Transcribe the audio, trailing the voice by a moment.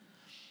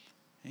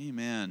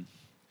Amen.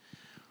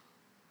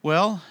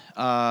 Well,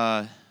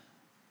 a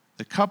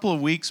couple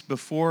of weeks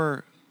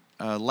before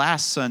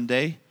last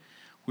Sunday,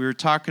 we were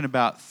talking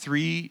about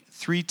three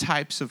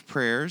types of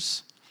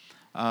prayers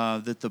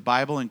that the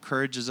Bible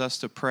encourages us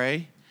to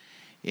pray.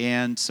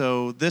 And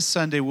so this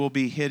Sunday we'll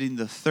be hitting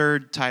the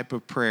third type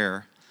of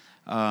prayer.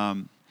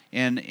 And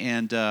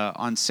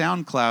on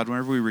SoundCloud,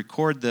 whenever we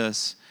record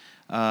this,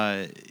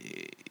 I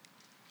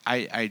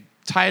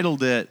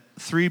titled it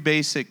three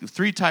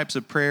types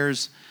of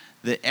prayers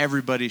that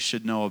everybody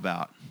should know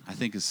about. I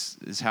think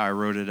is how I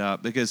wrote it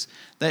up, because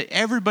that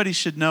everybody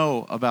should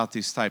know about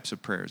these types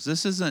of prayers.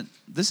 This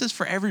is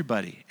for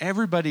everybody.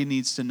 Everybody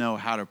needs to know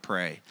how to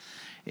pray.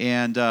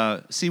 And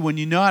see, when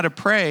you know how to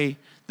pray,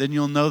 then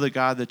you'll know the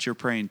God that you're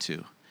praying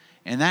to.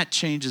 And that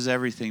changes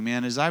everything,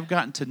 man. As I've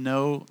gotten to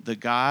know the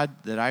God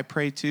that I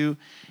pray to,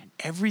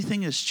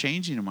 everything is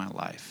changing in my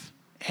life.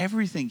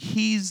 Everything.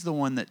 He's the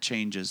one that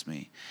changes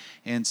me.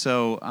 And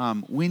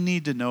so we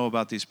need to know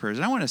about these prayers.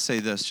 And I want to say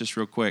this just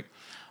real quick.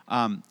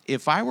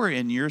 If I were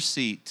in your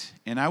seat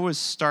and I was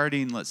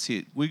starting, let's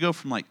see, we go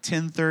from like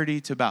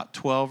 10:30 to about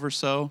 12 or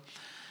so.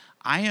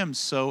 I am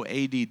so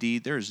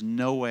ADD, there's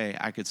no way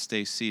I could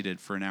stay seated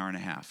for an hour and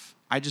a half.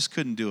 I just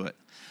couldn't do it.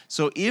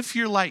 So if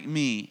you're like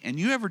me and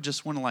you ever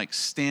just want to like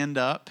stand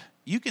up,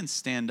 you can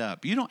stand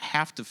up. You don't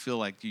have to feel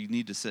like you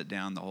need to sit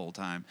down the whole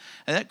time.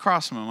 And that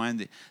crossed my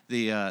mind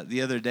the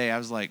other day. I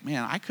was like,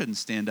 man, I couldn't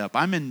stand up.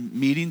 I'm in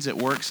meetings at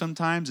work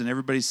sometimes, and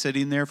everybody's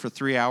sitting there for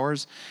 3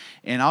 hours,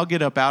 and I'll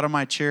get up out of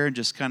my chair and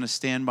just kind of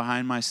stand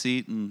behind my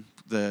seat, and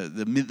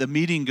the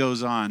meeting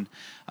goes on.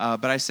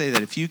 But I say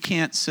that if you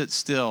can't sit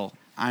still,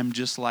 I'm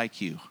just like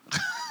you.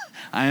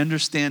 I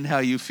understand how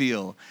you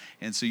feel.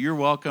 And so you're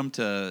welcome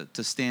to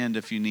stand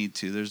if you need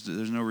to.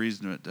 There's no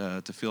reason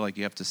to feel like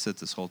you have to sit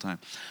this whole time.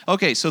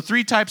 Okay, so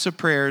three types of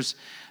prayers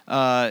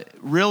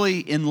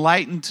really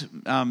enlightened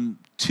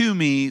to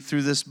me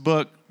through this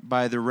book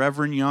by the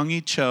Reverend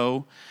Yonggi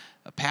Cho,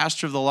 a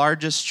pastor of the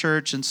largest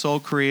church in Seoul,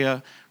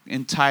 Korea,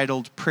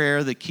 entitled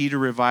Prayer, the Key to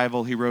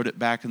Revival. He wrote it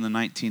back in the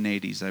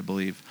 1980s, I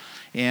believe.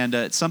 And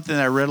it's something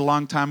that I read a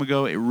long time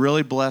ago. It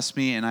really blessed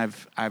me, and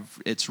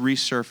it's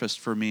resurfaced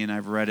for me, and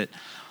I've read it.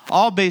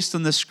 All based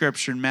on this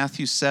scripture in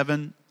Matthew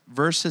 7,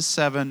 verses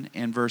 7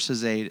 and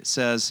verses 8. It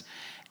says,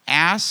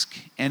 ask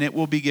and it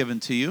will be given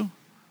to you.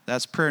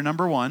 That's prayer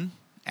number one.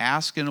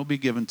 Ask and it will be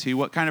given to you.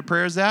 What kind of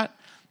prayer is that?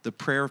 The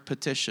prayer of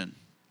petition,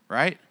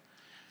 right?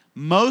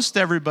 Most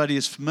everybody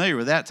is familiar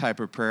with that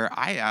type of prayer.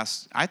 I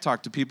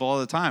talk to people all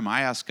the time.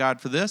 I ask God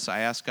for this.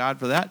 I ask God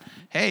for that.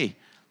 Hey,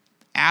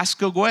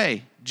 ask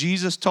away.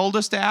 Jesus told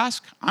us to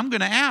ask. I'm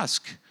going to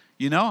ask.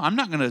 You know, I'm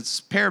not going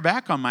to pare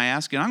back on my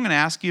asking. I'm going to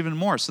ask even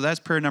more. So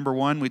that's prayer number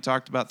one we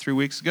talked about 3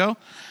 weeks ago.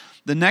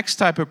 The next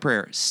type of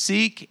prayer,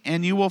 seek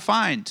and you will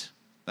find.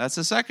 That's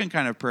the second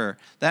kind of prayer.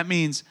 That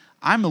means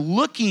I'm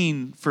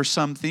looking for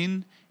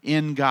something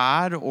in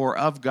God or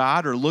of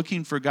God, or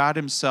looking for God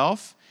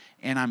himself,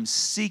 and I'm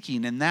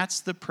seeking. And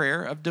that's the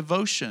prayer of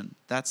devotion.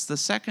 That's the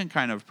second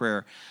kind of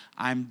prayer.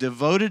 I'm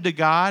devoted to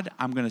God.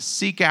 I'm going to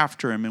seek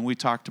after him. And we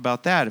talked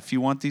about that. If you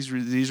want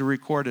these are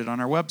recorded on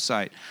our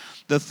website.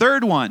 The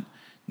third one,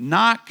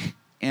 knock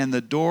and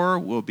the door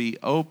will be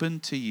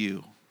open to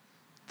you.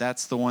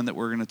 That's the one that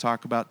we're going to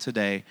talk about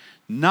today.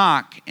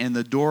 Knock and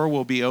the door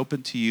will be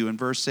open to you. In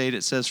verse 8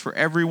 it says, for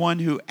everyone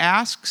who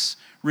asks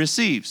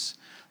receives.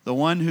 The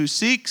one who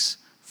seeks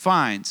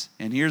finds.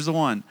 And here's the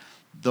one.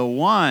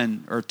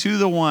 To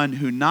the one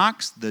who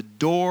knocks, the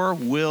door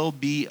will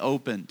be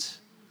opened.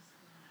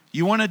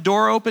 You want a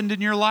door opened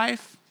in your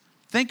life?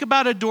 Think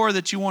about a door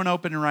that you want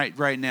open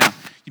right now.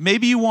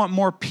 Maybe you want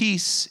more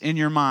peace in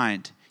your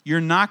mind.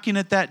 You're knocking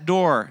at that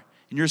door,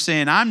 and you're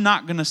saying, I'm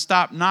not going to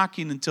stop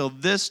knocking until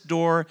this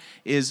door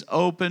is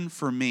open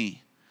for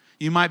me.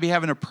 You might be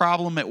having a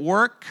problem at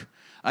work,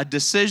 a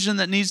decision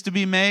that needs to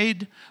be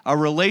made, a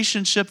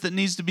relationship that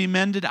needs to be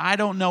mended. I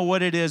don't know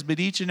what it is,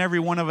 but each and every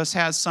one of us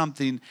has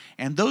something,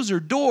 and those are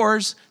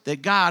doors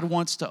that God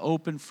wants to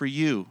open for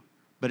you,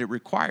 but it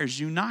requires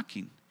you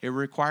knocking. It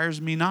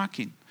requires me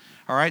knocking.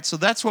 All right, so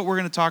that's what we're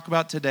going to talk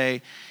about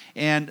today.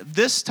 And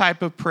this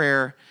type of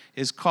prayer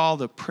is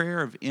called a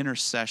prayer of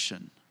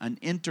intercession, an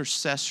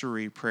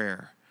intercessory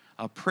prayer,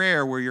 a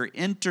prayer where you're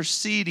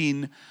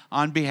interceding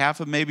on behalf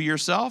of maybe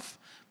yourself,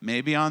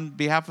 maybe on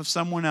behalf of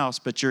someone else,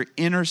 but you're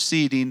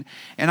interceding.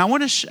 And I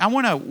want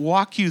to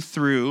walk you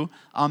through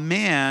a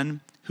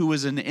man who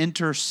was an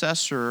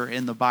intercessor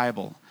in the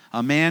Bible.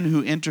 A man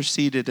who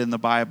interceded in the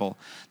Bible.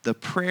 The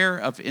prayer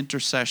of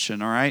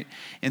intercession, all right?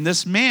 And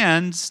this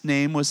man's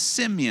name was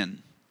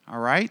Simeon, all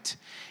right?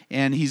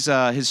 And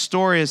his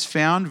story is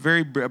found,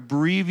 very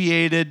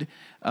abbreviated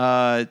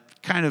kind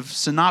of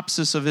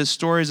synopsis of his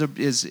stories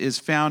is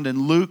found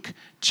in Luke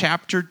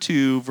chapter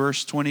 2,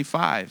 verse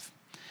 25.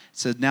 It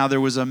said, now there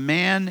was a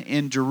man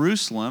in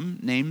Jerusalem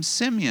named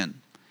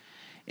Simeon.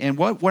 And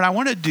what I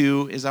want to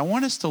do is I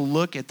want us to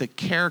look at the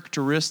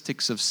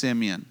characteristics of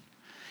Simeon.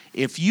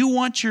 If you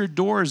want your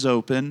doors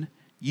open,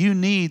 you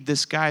need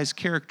this guy's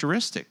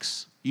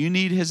characteristics. You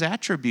need his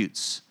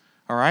attributes.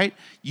 All right?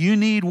 You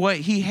need what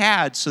he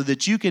had so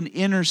that you can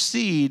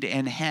intercede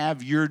and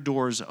have your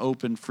doors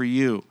open for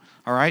you.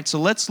 All right? So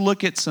let's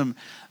look at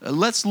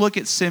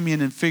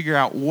Simeon and figure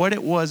out what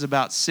it was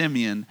about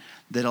Simeon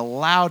that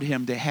allowed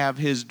him to have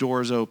his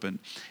doors open.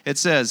 It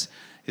says,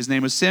 his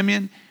name was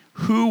Simeon,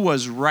 who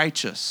was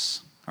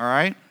righteous. All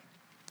right?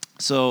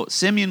 So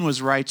Simeon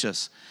was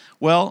righteous.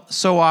 Well,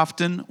 so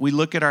often we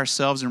look at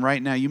ourselves, and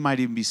right now you might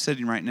even be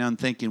sitting right now and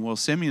thinking, well,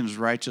 Simeon was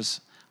righteous.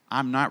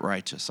 I'm not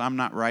righteous. I'm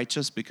not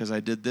righteous because I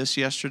did this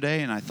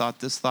yesterday and I thought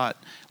this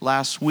thought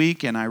last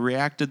week and I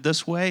reacted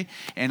this way,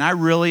 and I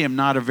really am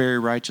not a very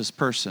righteous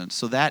person.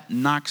 So that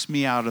knocks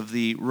me out of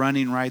the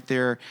running right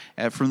there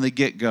from the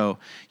get-go.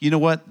 You know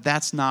what?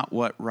 That's not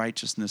what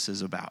righteousness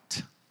is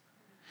about.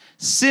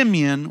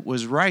 Simeon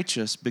was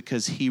righteous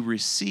because he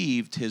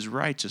received his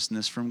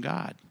righteousness from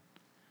God.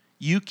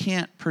 You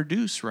can't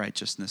produce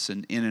righteousness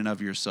in and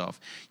of yourself.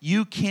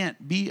 You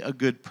can't be a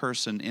good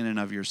person in and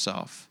of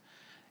yourself.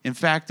 In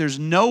fact, there's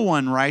no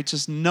one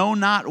righteous, no,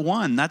 not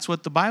one. That's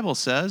what the Bible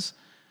says,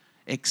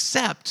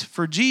 except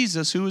for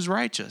Jesus, who is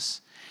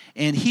righteous.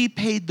 And he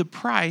paid the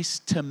price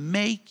to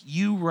make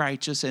you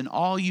righteous, and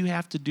all you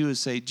have to do is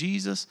say,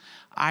 Jesus,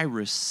 I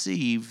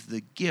receive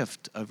the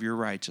gift of your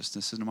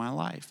righteousness into my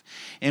life.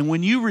 And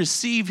when you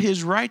receive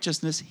his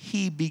righteousness,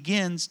 he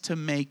begins to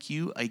make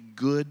you a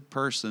good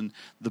person,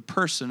 the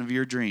person of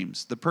your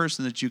dreams, the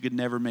person that you could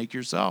never make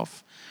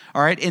yourself.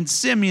 All right, and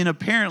Simeon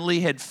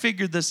apparently had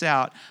figured this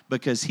out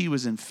because he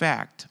was in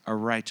fact a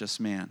righteous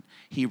man.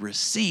 He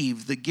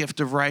received the gift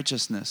of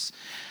righteousness.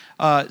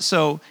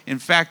 So, in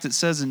fact, it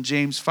says in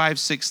James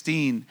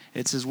 5:16,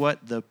 it says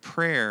what? The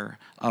prayer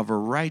of a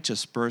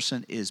righteous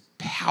person is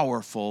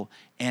powerful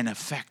and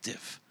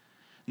effective.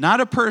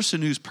 Not a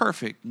person who's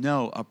perfect,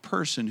 no, a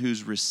person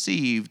who's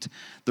received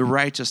the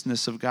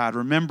righteousness of God.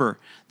 Remember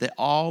that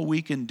all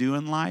we can do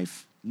in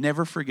life,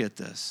 never forget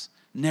this,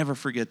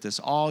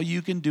 all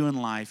you can do in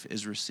life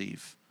is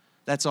receive.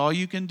 That's all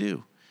you can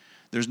do.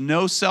 There's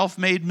no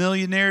self-made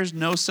millionaires,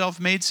 no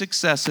self-made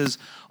successes,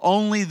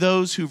 only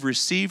those who've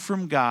received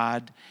from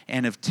God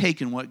and have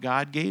taken what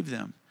God gave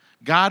them.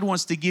 God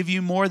wants to give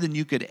you more than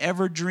you could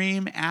ever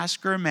dream,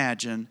 ask, or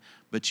imagine,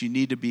 but you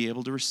need to be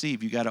able to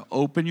receive. You got to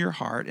open your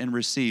heart and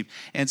receive.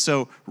 And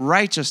so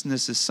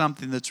righteousness is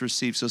something that's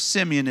received. So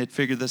Simeon had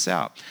figured this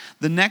out.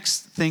 The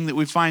next thing that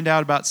we find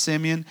out about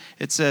Simeon,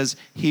 it says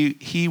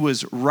he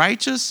was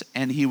righteous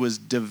and he was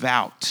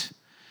devout.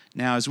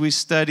 Now, as we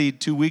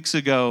studied 2 weeks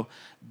ago,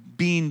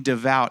 being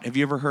devout. Have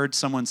you ever heard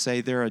someone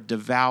say they're a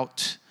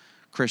devout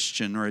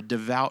Christian or a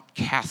devout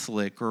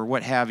Catholic or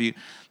what have you?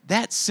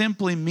 That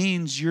simply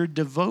means you're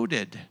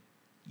devoted.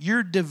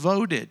 You're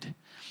devoted.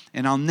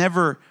 And I'll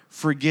never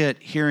forget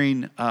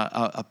hearing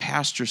a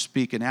pastor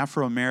speak. An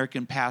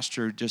Afro-American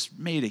pastor just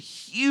made a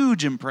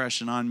huge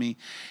impression on me.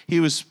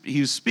 He was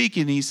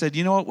speaking. He said,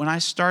 you know what? When I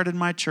started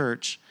my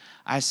church,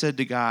 I said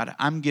to God,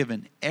 I'm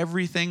giving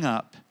everything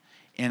up.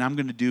 And I'm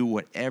going to do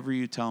whatever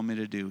you tell me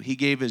to do. He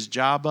gave his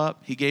job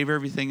up. He gave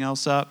everything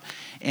else up.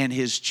 And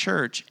his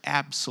church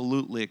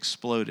absolutely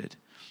exploded.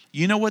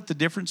 You know what the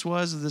difference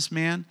was of this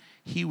man?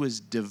 He was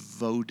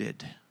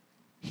devoted.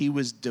 He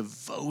was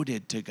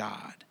devoted to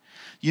God.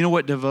 You know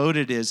what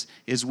devoted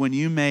is when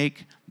you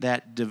make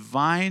that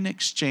divine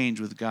exchange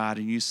with God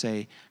and you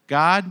say,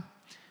 God,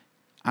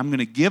 I'm going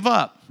to give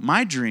up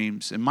my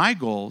dreams and my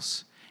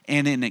goals,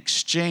 and in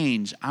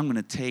exchange, I'm going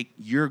to take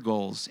your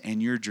goals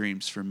and your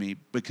dreams from me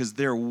because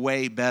they're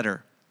way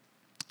better.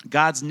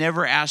 God's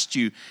never asked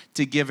you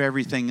to give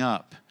everything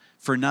up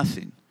for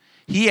nothing.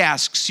 He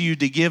asks you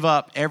to give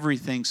up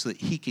everything so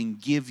that he can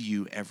give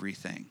you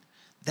everything.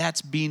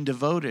 That's being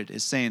devoted,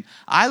 is saying,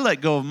 I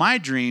let go of my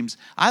dreams,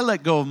 I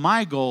let go of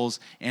my goals,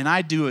 and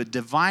I do a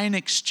divine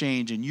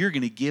exchange, and you're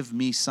going to give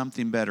me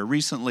something better.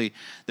 Recently,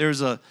 there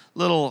was a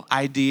little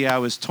idea I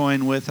was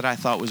toying with that I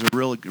thought was a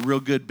real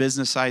good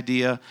business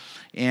idea,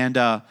 and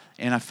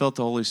I felt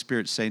the Holy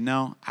Spirit say,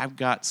 no, I've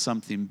got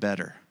something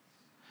better.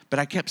 But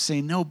I kept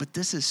saying, no, but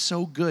this is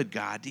so good,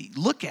 God.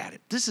 Look at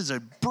it. This is a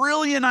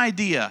brilliant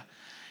idea.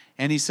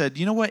 And he said,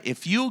 you know what?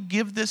 If you'll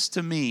give this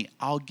to me,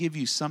 I'll give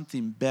you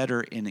something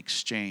better in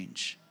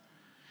exchange.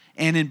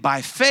 And by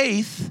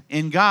faith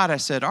in God, I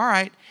said, all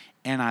right.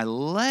 And I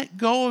let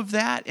go of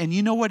that. And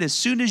you know what? As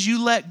soon as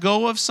you let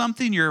go of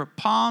something, your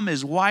palm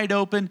is wide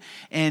open,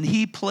 and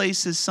he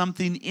places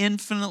something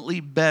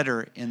infinitely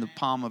better in the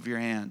palm of your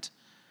hand.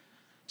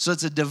 So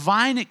it's a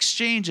divine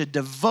exchange, a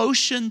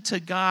devotion to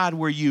God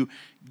where you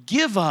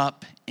give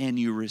up and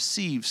you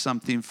receive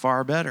something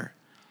far better.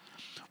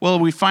 Well,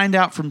 we find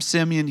out from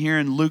Simeon here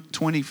in Luke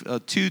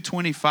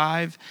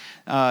 2:25.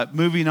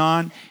 Moving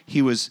on,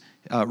 he was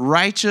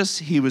righteous,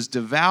 he was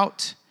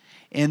devout,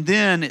 and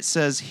then it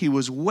says he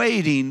was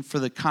waiting for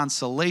the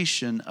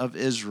consolation of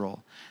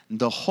Israel. And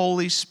the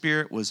Holy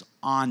Spirit was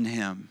on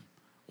him.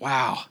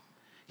 Wow,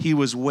 he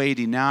was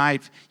waiting. Now,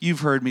 you've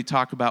heard me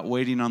talk about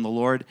waiting on the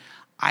Lord.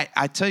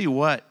 I tell you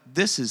what,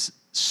 this is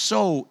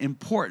so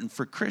important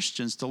for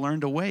Christians to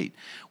learn to wait.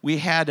 We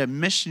had a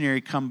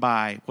missionary come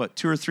by,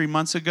 2 or 3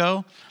 months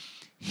ago.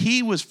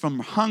 he was from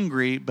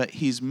Hungary, but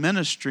he's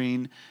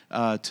ministering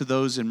to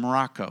those in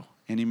Morocco.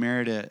 And he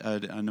married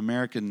an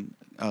American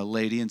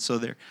lady, and so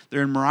they're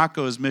in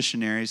Morocco as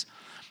missionaries.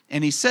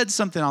 And he said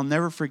something I'll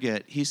never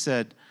forget. He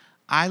said,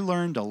 I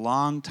learned a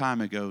long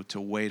time ago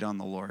to wait on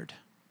the Lord.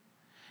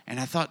 And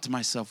I thought to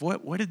myself,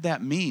 what did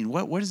that mean?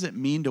 What does it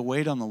mean to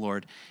wait on the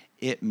Lord?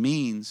 It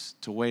means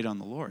to wait on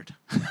the Lord.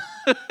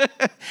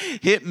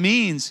 It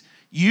means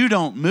you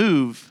don't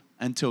move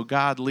until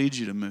God leads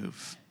you to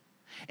move.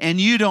 And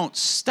you don't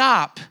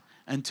stop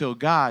until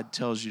God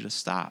tells you to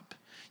stop.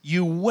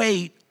 You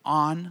wait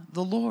on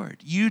the Lord.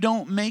 You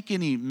don't make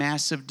any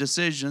massive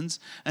decisions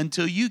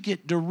until you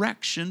get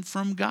direction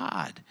from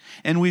God.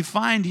 And we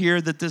find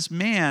here that this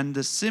man,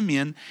 the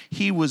Simeon,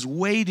 he was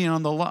waiting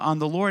on the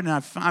Lord.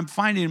 And I'm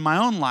finding in my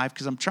own life,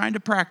 because I'm trying to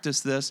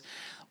practice this,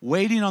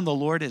 waiting on the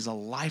Lord is a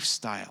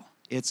lifestyle.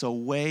 It's a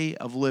way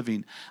of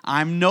living.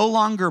 I'm no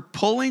longer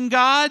pulling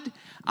God.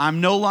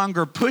 I'm no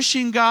longer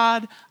pushing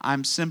God.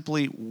 I'm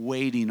simply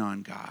waiting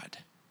on God.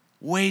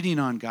 Waiting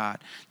on God.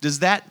 Does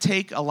that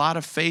take a lot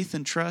of faith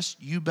and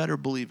trust? You better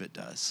believe it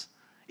does.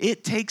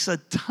 It takes a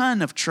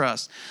ton of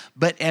trust.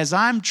 But as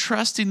I'm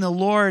trusting the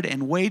Lord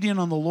and waiting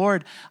on the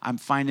Lord, I'm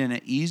finding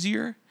it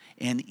easier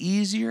and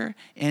easier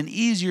and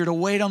easier to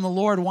wait on the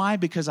Lord. Why?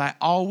 Because I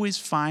always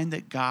find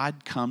that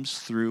God comes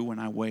through when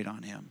I wait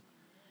on Him.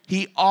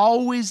 He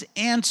always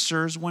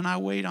answers when I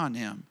wait on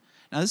Him.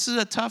 Now, this is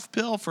a tough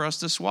pill for us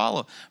to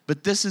swallow,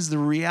 but this is the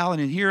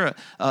reality. And here,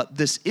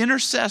 this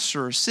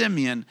intercessor,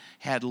 Simeon,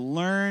 had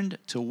learned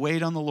to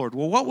wait on the Lord.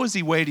 Well, what was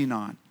he waiting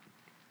on?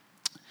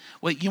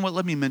 Well, you know what?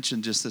 Let me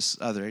mention just this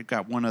other. I've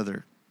got one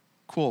other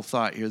cool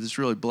thought here. This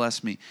really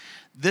blessed me.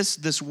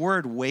 This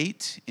word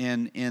wait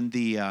in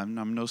the,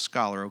 I'm no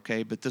scholar,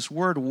 okay, but this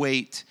word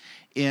wait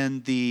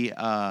in the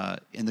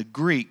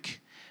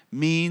Greek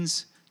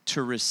means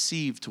to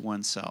receive to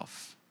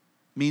oneself.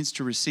 Means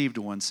to receive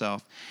to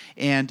oneself.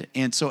 And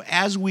so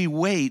as we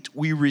wait,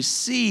 we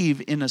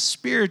receive in a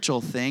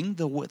spiritual thing,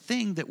 the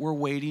thing that we're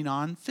waiting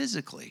on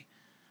physically.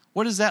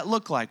 What does that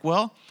look like?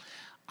 Well,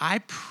 I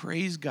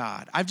praise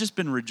God. I've just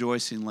been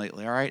rejoicing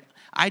lately, all right?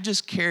 I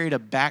just carried a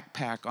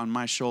backpack on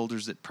my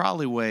shoulders that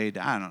probably weighed,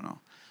 I don't know.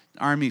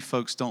 Army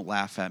folks don't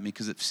laugh at me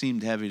because it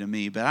seemed heavy to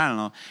me, but I don't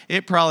know.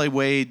 It probably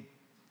weighed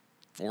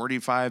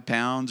 45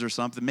 pounds or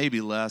something,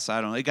 maybe less.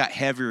 I don't know. It got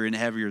heavier and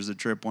heavier as the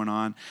trip went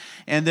on.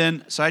 And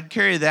then, so I'd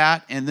carry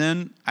that, and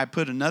then I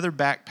put another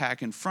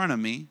backpack in front of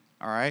me,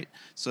 all right?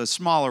 So a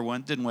smaller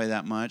one, didn't weigh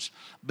that much.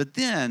 But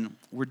then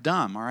we're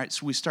dumb, all right?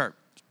 So we start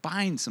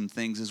buying some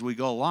things as we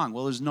go along.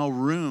 Well, there's no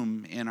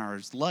room in our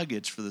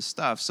luggage for the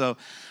stuff. So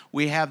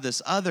we have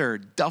this other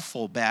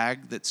duffel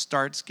bag that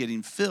starts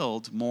getting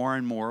filled more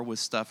and more with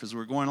stuff as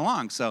we're going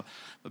along. So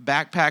a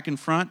backpack in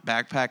front,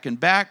 backpack in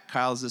back.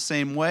 Kyle's the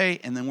same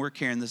way. And then we're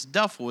carrying this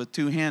duffel with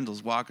two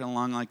handles walking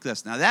along like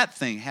this. Now that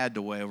thing had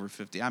to weigh over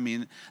 50. I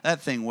mean,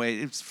 that thing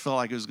weighed, it felt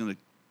like it was going to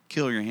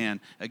kill your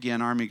hand.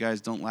 Again, Army guys,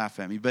 don't laugh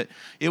at me. But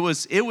it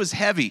was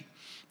heavy,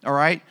 all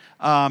right?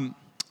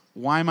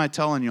 Why am I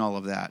telling you all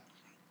of that?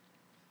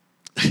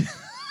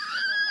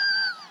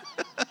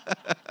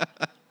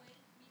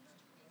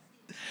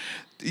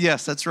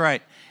 Yes, that's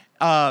right.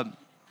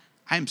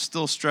 I'm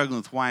still struggling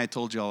with why I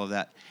told you all of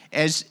that.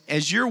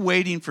 As you're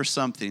waiting for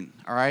something,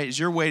 all right, as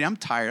you're waiting, I'm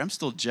tired. I'm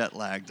still jet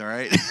lagged, all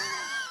right?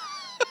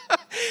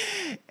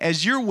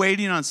 As you're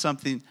waiting on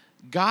something,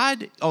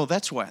 God,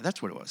 that's what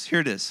it was. Here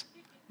it is.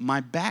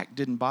 My back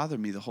didn't bother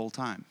me the whole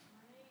time.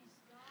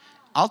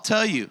 I'll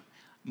tell you,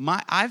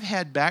 I've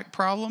had back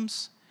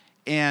problems.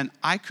 And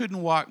I couldn't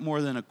walk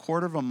more than a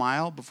quarter of a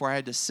mile before I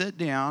had to sit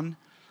down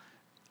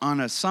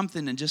on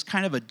something and just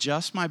kind of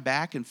adjust my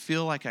back and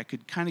feel like I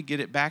could kind of get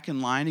it back in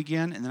line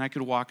again, and then I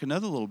could walk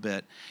another little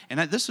bit.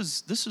 And this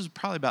was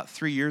probably about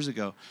 3 years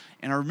ago.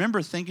 And I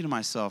remember thinking to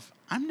myself,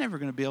 I'm never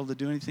going to be able to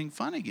do anything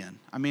fun again.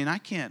 I mean, I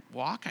can't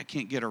walk. I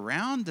can't get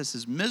around. This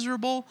is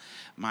miserable.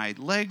 My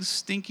legs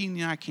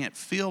stinking. I can't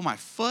feel my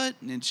foot.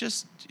 And it's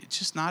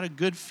just not a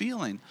good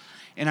feeling.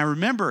 And I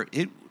remember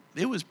it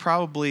was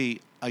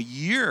probably a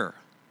year,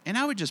 and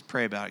I would just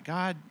pray about it.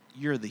 God,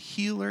 you're the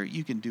healer.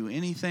 You can do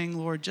anything,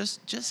 Lord.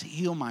 Just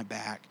heal my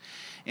back.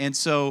 And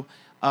so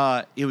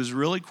it was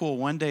really cool.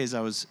 One day as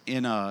I was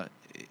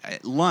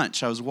at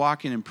lunch, I was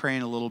walking and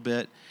praying a little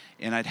bit,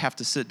 and I'd have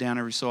to sit down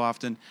every so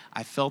often.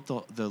 I felt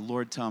the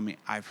Lord tell me,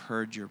 I've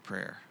heard your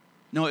prayer.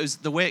 No, it was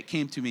the way it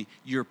came to me.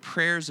 Your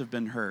prayers have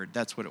been heard.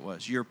 That's what it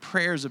was. Your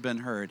prayers have been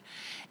heard.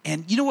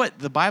 And you know what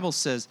the Bible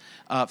says?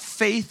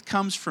 Faith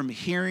comes from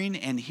hearing,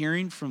 and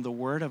hearing from the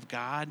word of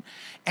God.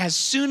 As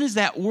soon as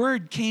that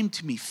word came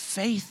to me,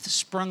 faith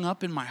sprung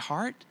up in my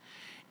heart.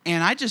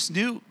 And I just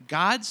knew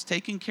God's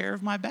taking care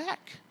of my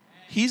back.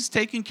 He's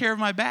taking care of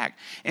my back.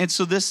 And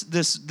so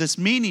this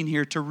meaning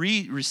here to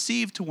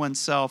receive to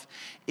oneself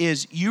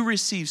is you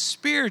receive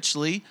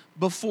spiritually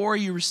before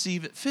you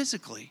receive it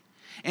physically.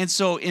 And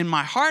so in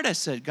my heart, I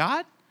said,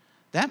 God,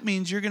 that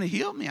means you're going to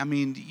heal me. I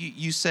mean,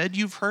 you said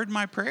you've heard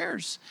my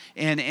prayers,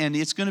 and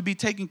it's going to be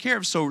taken care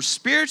of. So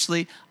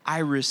spiritually, I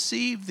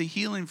received the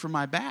healing for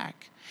my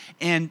back.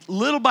 And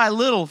little by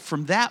little,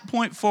 from that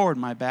point forward,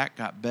 my back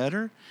got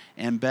better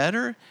and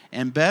better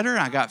and better.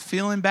 I got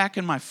feeling back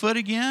in my foot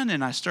again,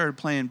 and I started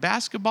playing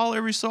basketball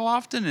every so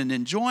often and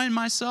enjoying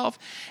myself.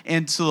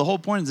 And so the whole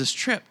point of this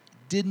trip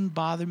didn't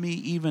bother me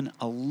even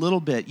a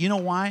little bit. You know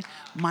why?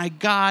 My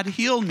God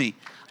healed me.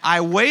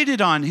 I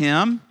waited on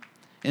him.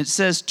 It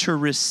says to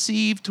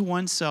receive to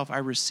oneself. I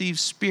receive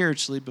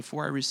spiritually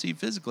before I receive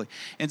physically.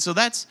 And so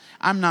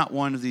I'm not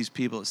one of these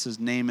people that says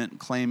name it and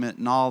claim it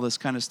and all this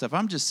kind of stuff.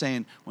 I'm just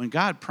saying when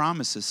God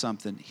promises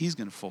something, he's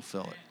going to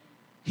fulfill it.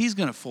 He's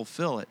going to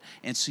fulfill it.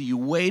 And so you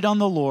wait on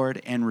the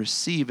Lord and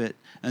receive it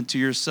unto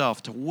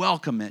yourself, to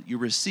welcome it. You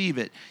receive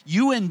it.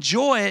 You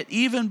enjoy it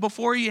even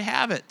before you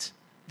have it.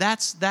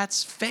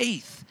 That's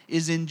faith,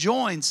 is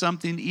enjoying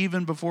something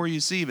even before you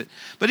receive it.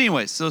 But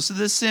anyway, so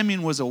this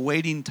Simeon was a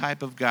waiting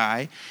type of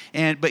guy,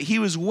 but he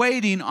was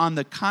waiting on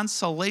the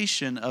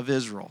consolation of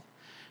Israel.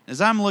 As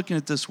I'm looking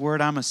at this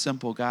word, I'm a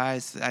simple guy.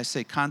 I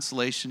say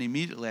consolation,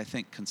 immediately I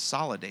think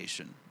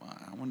consolidation.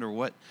 I wonder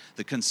what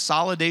the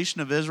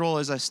consolidation of Israel,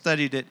 as I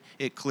studied it,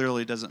 it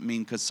clearly doesn't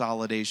mean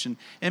consolidation.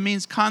 It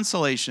means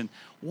consolation.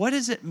 What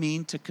does it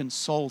mean to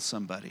console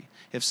somebody?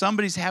 If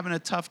somebody's having a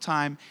tough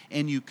time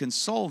and you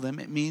console them,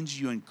 it means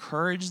you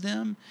encourage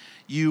them,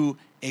 you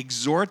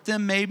exhort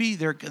them maybe.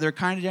 They're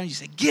kind of down. You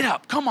say, get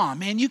up, come on,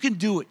 man, you can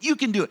do it, you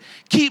can do it.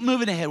 Keep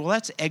moving ahead. Well,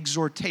 that's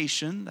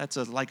exhortation. That's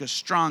like a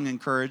strong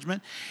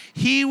encouragement.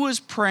 He was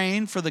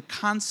praying for the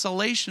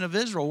consolation of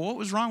Israel. What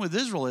was wrong with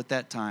Israel at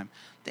that time?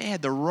 They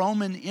had the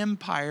Roman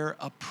Empire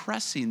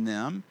oppressing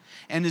them.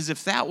 And as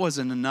if that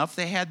wasn't enough,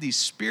 they had these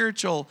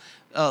spiritual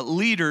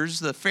leaders,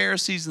 the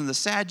Pharisees and the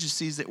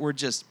Sadducees, that were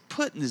just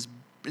putting this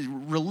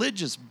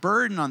religious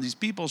burden on these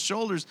people's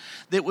shoulders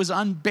that was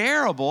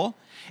unbearable.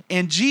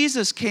 And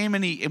Jesus came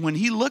and when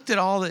he looked at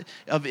all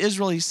of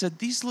Israel, he said,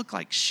 these look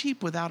like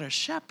sheep without a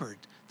shepherd.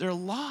 They're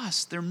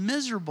lost. They're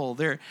miserable.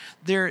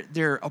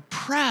 They're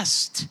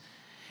oppressed.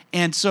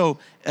 And so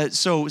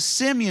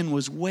Simeon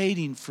was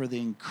waiting for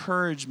the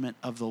encouragement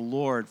of the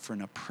Lord for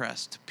an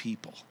oppressed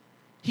people.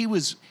 He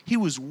was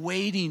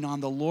waiting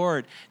on the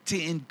Lord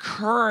to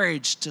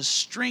encourage, to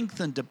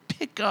strengthen, to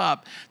pick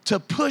up,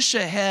 to push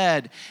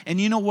ahead. And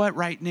you know what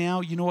right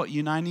now? You know what you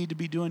and I need to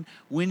be doing?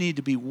 We need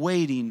to be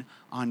waiting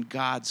on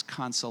God's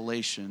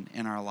consolation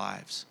in our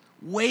lives.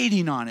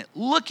 Waiting on it,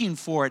 looking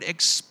for it,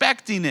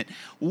 expecting it,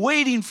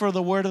 waiting for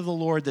the word of the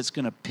Lord that's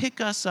going to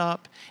pick us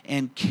up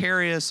and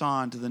carry us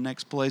on to the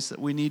next place that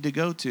we need to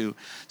go to.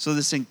 So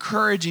this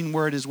encouraging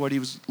word is what he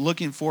was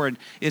looking for. And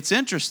it's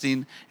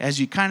interesting as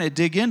you kind of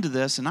dig into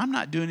this, and I'm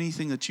not doing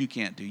anything that you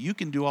can't do. You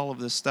can do all of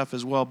this stuff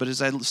as well. But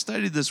as I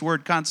studied this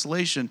word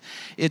consolation,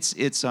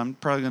 it's I'm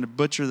probably going to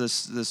butcher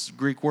this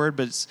Greek word,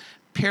 but it's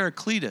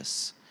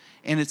parakletos.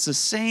 And it's the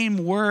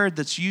same word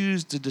that's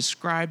used to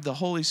describe the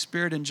Holy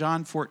Spirit in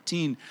John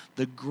 14,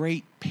 the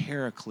great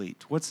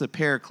paraclete. What's the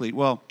paraclete?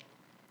 Well,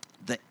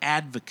 the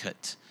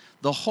advocate.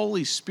 The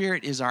Holy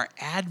Spirit is our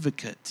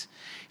advocate.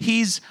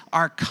 He's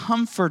our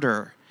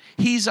comforter.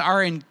 He's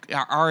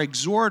our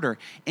exhorter.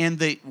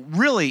 And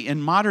really,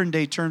 in modern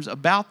day terms,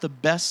 about the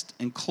best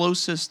and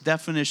closest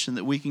definition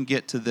that we can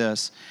get to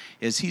this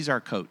is he's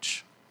our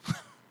coach.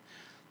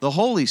 The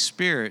Holy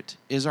Spirit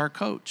is our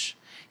coach.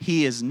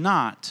 He is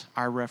not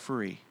our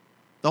referee.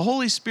 The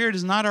Holy Spirit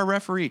is not our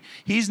referee.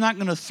 He's not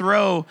going to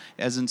throw,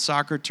 as in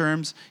soccer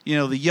terms,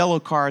 the yellow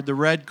card, the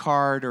red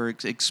card, or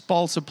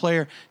expulse a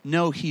player.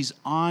 No, he's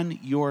on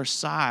your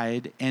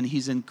side, and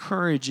he's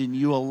encouraging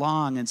you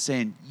along and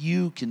saying,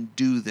 you can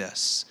do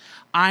this.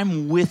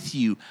 I'm with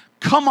you.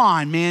 Come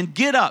on, man,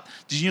 get up.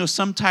 Did you know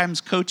sometimes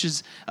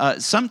coaches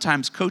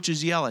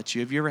yell at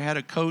you? Have you ever had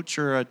a coach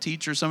or a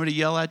teacher, somebody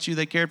yell at you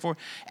they cared for?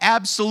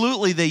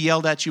 Absolutely, they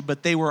yelled at you,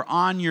 but they were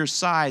on your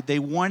side. They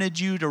wanted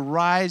you to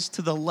rise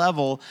to the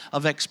level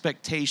of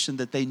expectation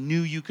that they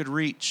knew you could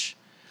reach.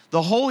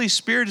 The Holy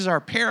Spirit is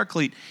our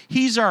paraclete.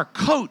 He's our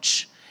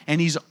coach, and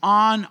he's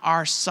on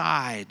our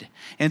side.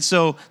 And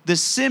so the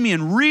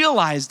Simeon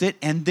realized it,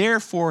 and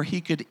therefore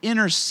he could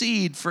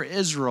intercede for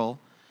Israel,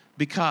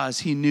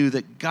 because he knew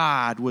that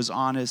God was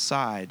on his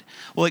side.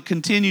 Well, it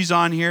continues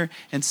on here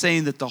and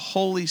saying that the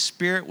Holy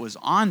Spirit was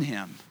on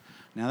him.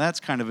 Now, that's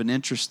kind of an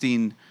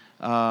interesting,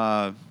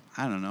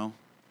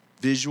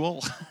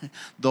 visual.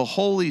 The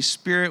Holy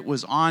Spirit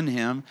was on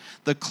him.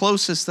 The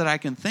closest that I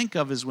can think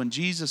of is when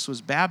Jesus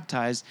was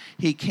baptized,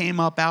 he came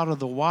up out of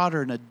the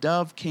water and a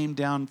dove came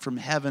down from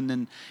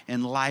heaven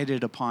and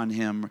lighted upon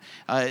him.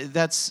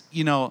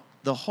 The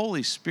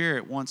Holy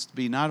Spirit wants to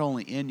be not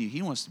only in you,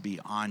 he wants to be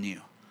on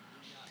you.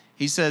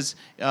 He says,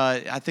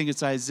 I think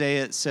it's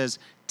Isaiah, it says,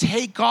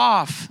 take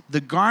off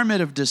the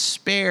garment of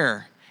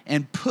despair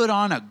and put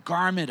on a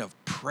garment of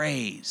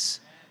praise.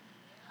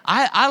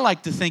 I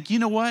like to think, you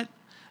know what?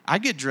 I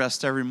get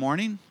dressed every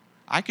morning.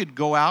 I could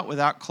go out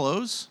without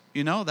clothes.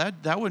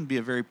 That wouldn't be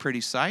a very pretty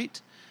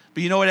sight.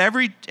 But you know what?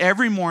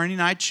 Every morning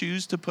I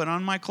choose to put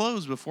on my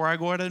clothes before I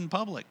go out in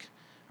public.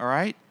 All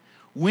right?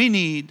 We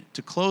need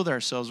to clothe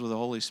ourselves with the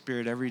Holy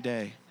Spirit every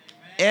day.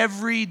 Amen.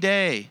 Every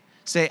day.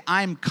 Say,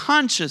 I'm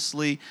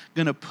consciously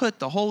going to put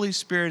the Holy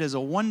Spirit as a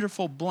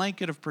wonderful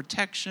blanket of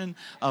protection,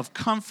 of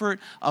comfort,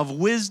 of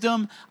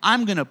wisdom.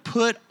 I'm going to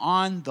put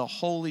on the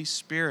Holy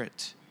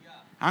Spirit.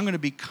 I'm going to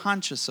be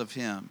conscious of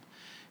him.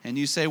 And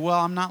you say, well,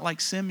 I'm not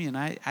like Simeon.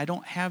 I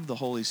don't have the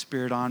Holy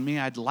Spirit on me.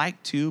 I'd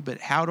like to,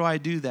 but how do I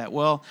do that?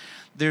 Well,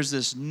 there's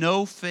this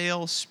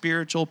no-fail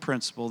spiritual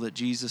principle that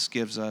Jesus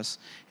gives us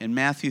in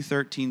Matthew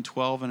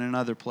 13:12 and in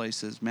other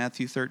places.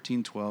 Matthew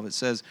 13:12, it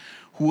says,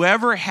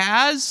 whoever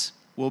has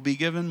will be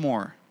given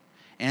more,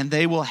 and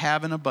they will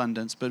have an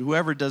abundance. But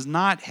whoever does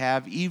not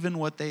have, even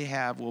what they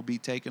have will be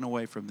taken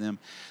away from them.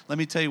 Let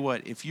me tell you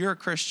what, if you're a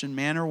Christian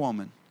man or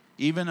woman,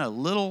 even a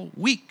little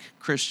weak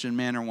Christian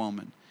man or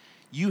woman,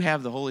 you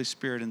have the Holy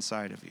Spirit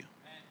inside of you.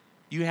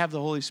 You have the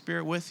Holy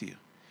Spirit with you.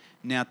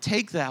 Now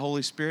take that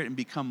Holy Spirit and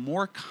become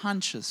more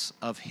conscious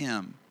of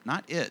him,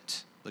 not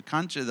it. The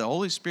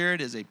Holy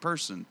Spirit is a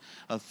person,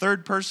 a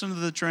third person of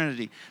the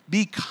Trinity.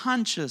 Be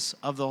conscious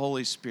of the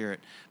Holy Spirit.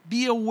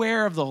 Be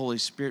aware of the Holy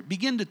Spirit.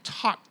 Begin to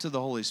talk to the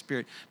Holy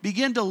Spirit.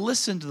 Begin to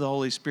listen to the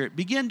Holy Spirit.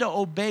 Begin to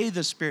obey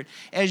the Spirit.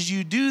 As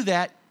you do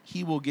that,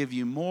 he will give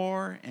you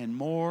more and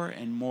more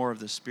and more of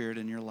the Spirit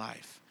in your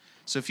life.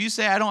 So if you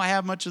say, I don't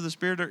have much of the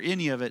Spirit or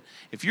any of it,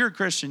 if you're a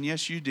Christian,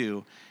 yes, you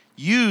do.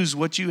 Use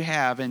what you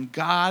have, and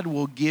God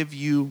will give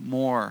you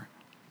more.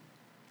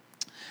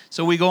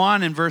 So we go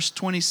on in verse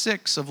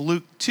 26 of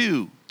Luke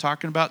 2,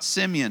 talking about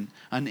Simeon,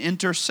 an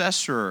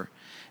intercessor.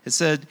 It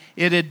said,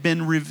 it had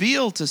been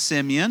revealed to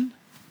Simeon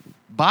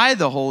by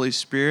the Holy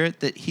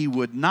Spirit that he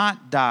would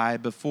not die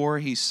before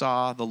he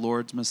saw the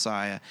Lord's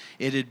Messiah.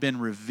 It had been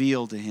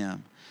revealed to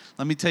him.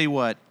 Let me tell you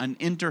what, an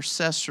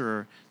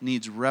intercessor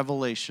needs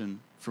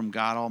revelation from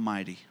God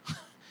Almighty.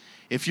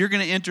 If you're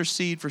going to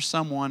intercede for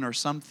someone or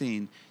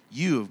something,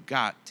 you have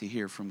got to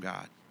hear from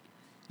God.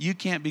 You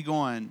can't be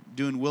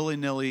doing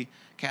willy-nilly,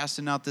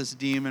 casting out this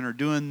demon or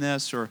doing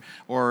this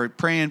or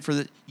praying for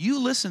the. You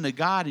listen to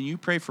God and you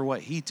pray for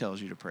what he tells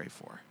you to pray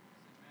for.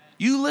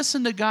 You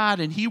listen to God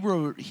and he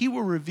will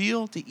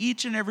reveal to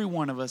each and every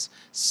one of us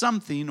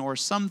something or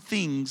some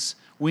things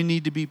we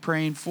need to be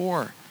praying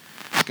for.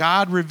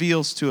 God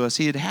reveals to us.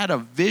 He had a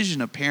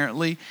vision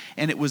apparently,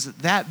 and it was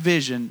that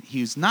vision.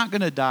 He was not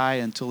going to die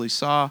until he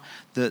saw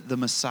the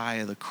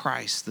Messiah, the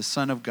Christ, the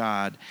Son of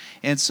God.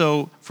 And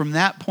so from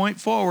that point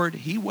forward,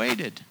 he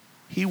waited.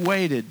 He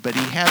waited, but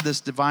he had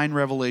this divine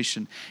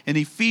revelation. In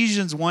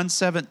Ephesians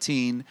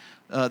 1:17,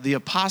 the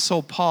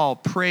Apostle Paul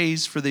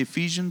prays for the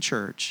Ephesian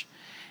church,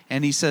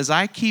 and he says,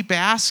 I keep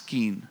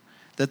asking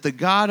that the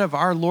God of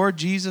our Lord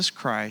Jesus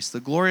Christ,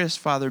 the glorious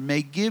Father,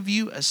 may give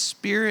you a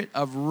spirit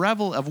of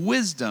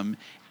wisdom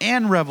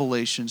and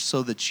revelation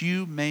so that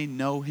you may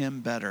know him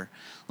better.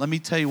 Let me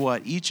tell you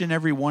what, each and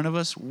every one of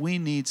us, we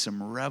need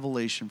some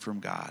revelation from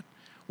God.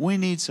 We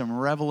need some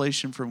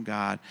revelation from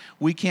God.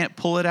 We can't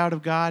pull it out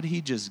of God.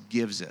 He just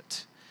gives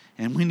it.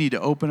 And we need to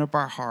open up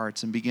our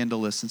hearts and begin to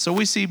listen. So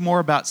we see more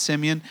about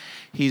Simeon.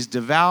 He's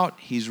devout.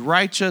 He's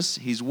righteous.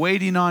 He's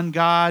waiting on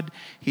God.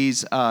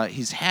 He's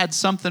had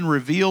something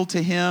revealed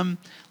to him.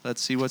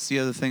 Let's see, what's the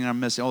other thing I'm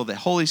missing? Oh, the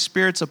Holy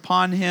Spirit's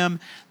upon him.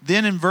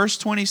 Then in verse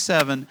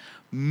 27,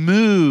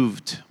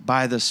 moved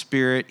by the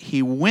Spirit,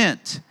 he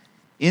went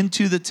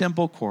into the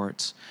temple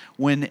courts.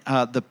 When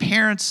the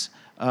parents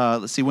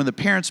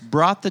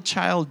brought the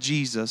child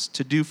Jesus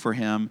to do for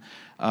him,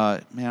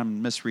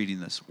 I'm misreading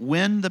this.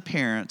 When the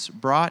parents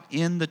brought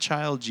in the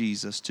child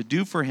Jesus to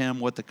do for him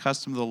what the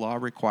custom of the law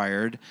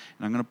required,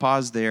 and I'm going to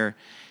pause there,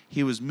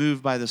 he was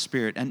moved by the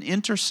Spirit. An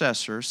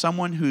intercessor,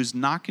 someone who's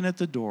knocking at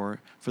the door,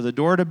 for the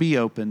door to be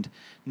opened,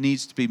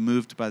 needs to be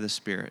moved by the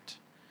Spirit.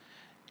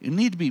 You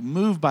need to be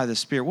moved by the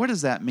Spirit. What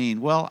does that mean?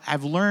 Well,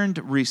 I've learned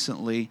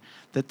recently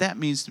that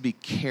means to be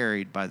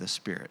carried by the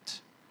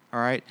Spirit.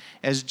 All right?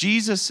 As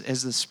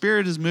the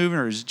Spirit is moving,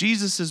 or as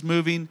Jesus is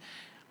moving,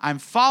 I'm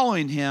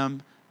following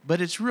him, but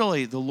it's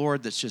really the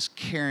Lord that's just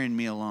carrying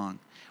me along.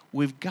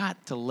 We've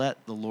got to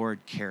let the Lord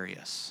carry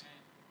us.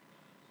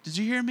 Did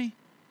you hear me?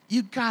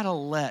 You got to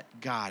let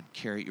God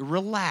carry you.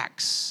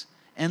 Relax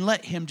and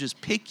let him just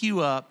pick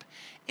you up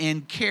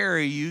and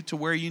carry you to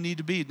where you need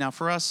to be. Now,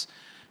 for us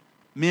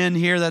men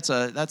here, that's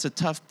a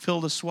tough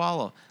pill to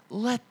swallow.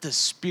 Let the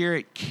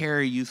Spirit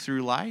carry you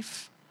through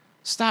life.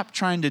 Stop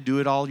trying to do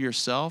it all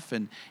yourself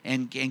and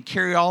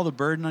carry all the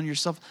burden on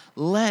yourself.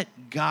 Let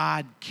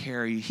God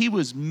carry you. He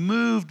was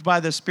moved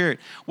by the Spirit.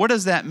 What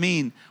does that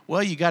mean?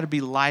 Well, you got to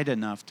be light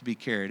enough to be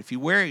carried. If you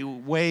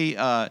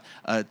weigh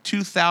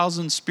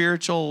 2,000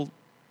 spiritual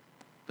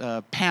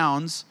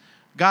pounds,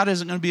 God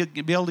isn't going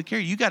to be able to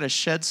carry you. You got to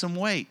shed some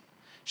weight,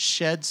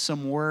 shed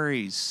some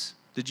worries.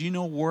 Did you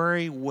know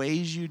worry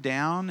weighs you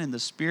down and the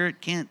Spirit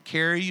can't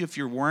carry you if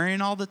you're worrying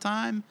all the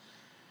time?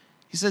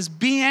 He says,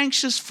 be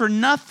anxious for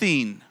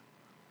nothing.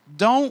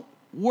 Don't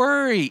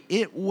worry.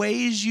 It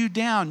weighs you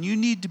down. You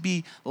need to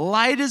be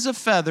light as a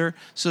feather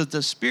so that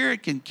the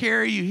Spirit can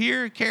carry you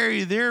here, carry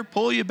you there,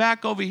 pull you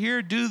back over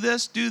here, do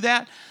this, do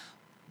that.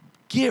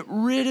 Get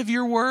rid of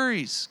your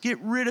worries. Get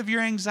rid of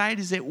your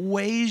anxieties. It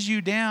weighs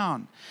you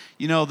down.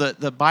 You know,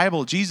 the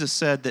Bible, Jesus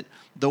said that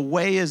the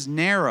way is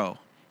narrow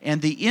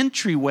And the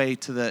entryway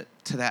to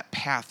that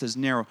path is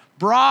narrow.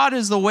 Broad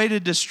is the way to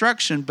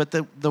destruction, but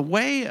the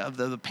way of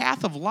the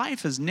path of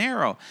life is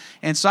narrow.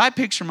 And so I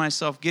picture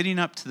myself getting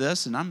up to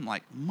this, and I'm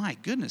like, my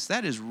goodness,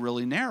 that is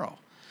really narrow.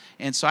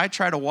 And so I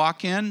try to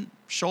walk in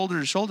shoulder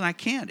to shoulder, and I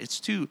can't. It's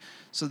too.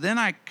 So then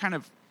I kind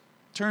of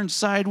turn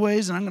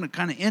sideways, and I'm going to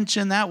kind of inch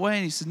in that way.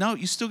 And he said, no,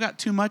 you still got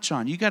too much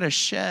on. You got to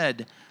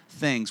shed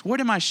things. What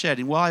am I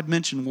shedding? Well, I've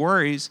mentioned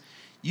worries.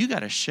 You got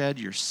to shed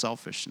your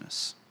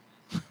selfishness.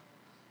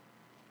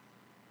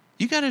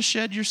 You got to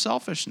shed your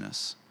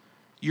selfishness,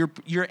 your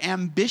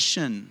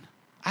ambition.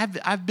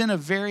 I've been a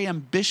very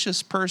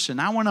ambitious person.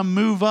 I want to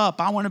move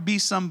up. I want to be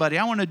somebody.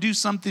 I want to do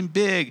something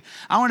big.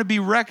 I want to be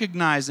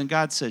recognized. And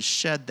God says,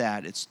 shed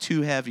that. It's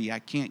too heavy. I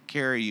can't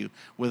carry you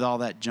with all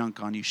that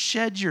junk on you.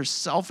 Shed your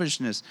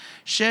selfishness.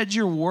 Shed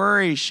your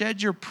worry.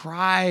 Shed your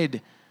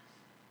pride.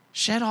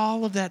 Shed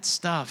all of that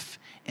stuff.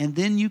 And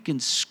then you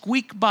can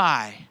squeak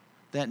by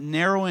that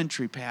narrow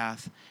entry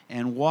path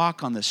and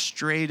walk on the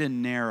straight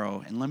and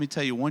narrow. And let me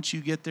tell you, once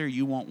you get there,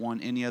 you won't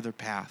want any other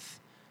path.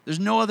 There's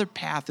no other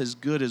path as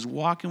good as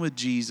walking with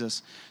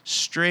Jesus.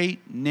 Straight,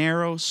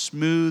 narrow,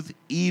 smooth,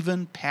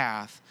 even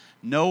path.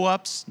 No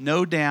ups,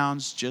 no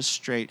downs, just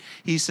straight.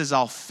 He says,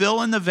 I'll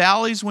fill in the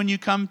valleys when you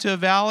come to a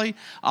valley.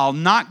 I'll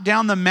knock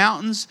down the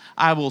mountains.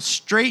 I will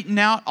straighten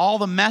out all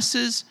the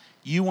messes.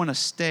 You want to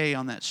stay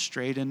on that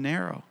straight and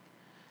narrow.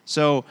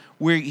 So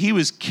he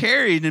was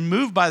carried and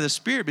moved by the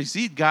Spirit because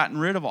he'd gotten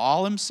rid of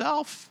all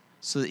himself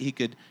so that he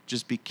could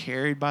just be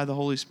carried by the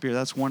Holy Spirit.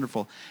 That's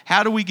wonderful.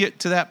 How do we get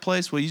to that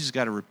place? Well, you just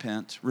got to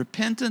repent.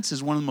 Repentance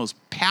is one of the most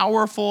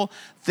powerful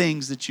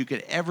things that you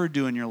could ever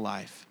do in your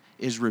life,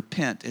 is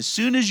repent. As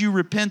soon as you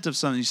repent of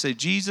something, you say,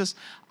 Jesus,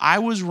 I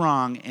was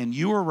wrong and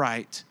you were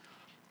right.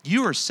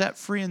 You are set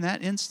free in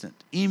that instant.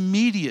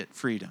 Immediate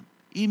freedom.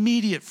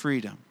 Immediate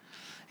freedom.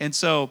 And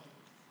so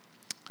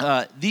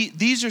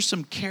these are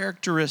some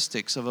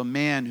characteristics of a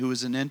man who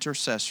is an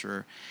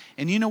intercessor.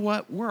 And you know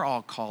what? We're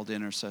all called to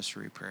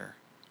intercessory prayer.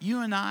 You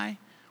and I,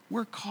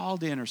 we're called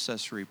to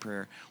intercessory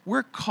prayer.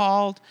 We're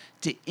called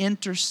to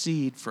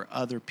intercede for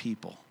other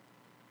people.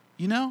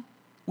 You know,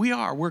 we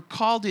are. We're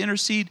called to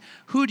intercede.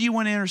 Who do you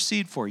want to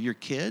intercede for? Your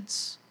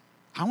kids?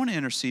 I want to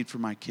intercede for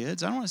my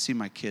kids. I don't want to see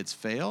my kids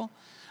fail.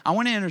 I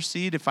want to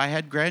intercede. If I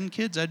had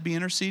grandkids, I'd be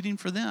interceding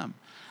for them.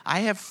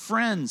 I have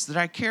friends that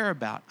I care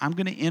about. I'm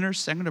going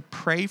to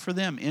pray for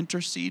them,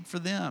 intercede for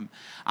them.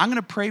 I'm going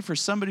to pray for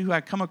somebody who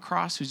I come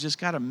across who's just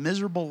got a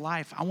miserable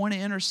life. I want to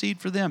intercede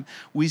for them.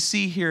 We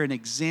see here an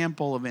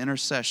example of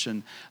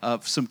intercession,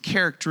 of some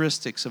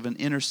characteristics of an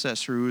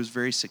intercessor who is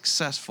very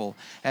successful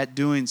at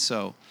doing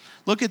so.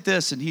 Look at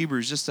this in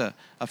Hebrews, just a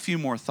few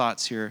more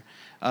thoughts here.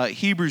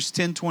 Hebrews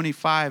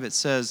 10:25, it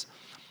says,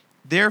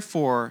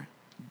 therefore,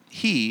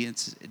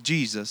 it's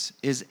Jesus,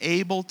 is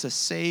able to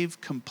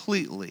save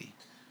completely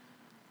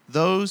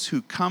those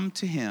who come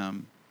to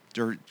him,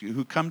 or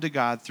who come to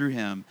God through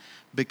him,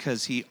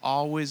 because he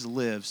always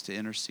lives to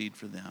intercede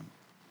for them.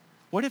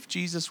 What if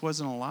Jesus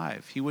wasn't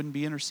alive? He wouldn't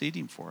be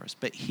interceding for us,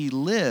 but he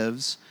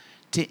lives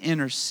to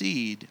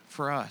intercede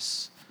for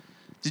us.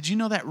 Did you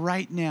know that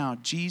right now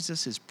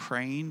Jesus is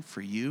praying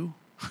for you?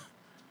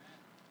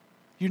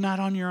 You're not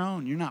on your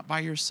own. You're not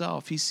by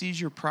yourself. He sees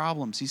your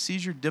problems. He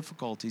sees your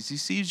difficulties. He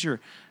sees your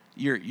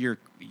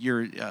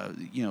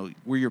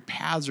where your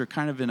paths are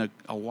kind of in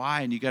a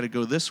Y and you got to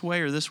go this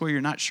way or this way.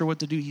 You're not sure what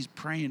to do. He's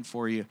praying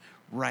for you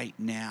right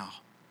now.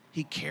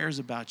 He cares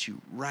about you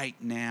right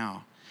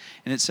now.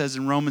 And it says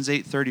in Romans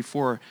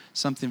 8:34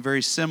 something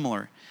very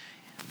similar.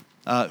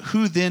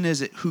 Who then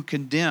is it who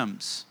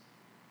condemns?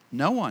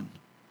 No one.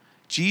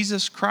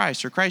 Jesus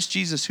Christ, or Christ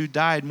Jesus, who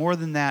died, more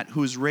than that,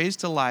 who is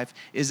raised to life,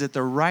 is at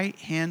the right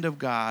hand of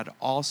God,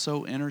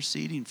 also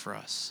interceding for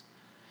us.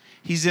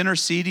 He's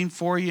interceding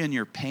for you in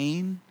your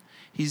pain.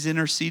 He's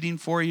interceding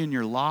for you in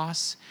your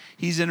loss.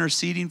 He's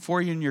interceding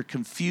for you in your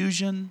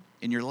confusion,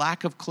 in your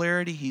lack of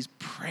clarity. He's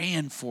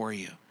praying for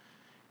you.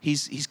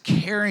 He's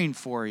caring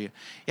for you.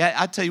 Yeah,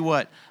 I tell you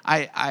what,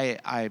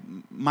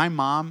 my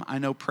mom, I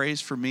know, prays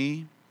for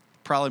me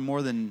probably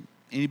more than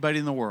anybody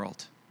in the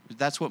world.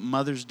 That's what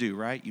mothers do,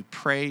 right? You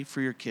pray for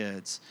your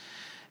kids.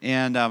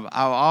 And I've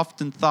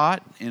often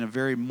thought, in a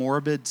very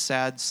morbid,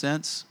 sad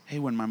sense, hey,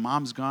 when my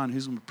mom's gone,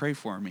 who's going to pray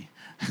for me?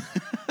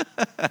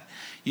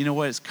 You know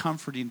what? It's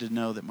comforting to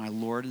know that my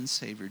Lord and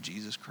Savior,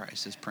 Jesus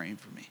Christ, is praying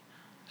for me.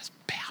 That's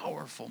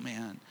powerful,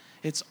 man.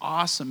 It's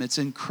awesome. It's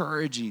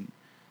encouraging.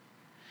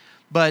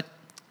 But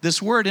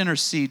this word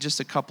intercede, just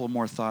a couple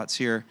more thoughts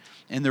here.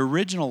 In the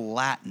original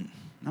Latin,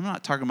 I'm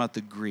not talking about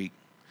the Greek,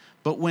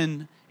 but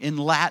when in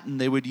Latin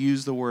they would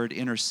use the word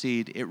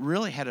intercede, it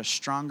really had a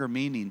stronger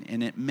meaning,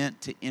 and it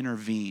meant to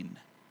intervene.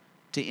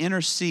 To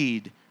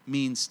intercede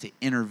means to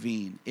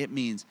intervene. It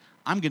means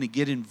I'm going to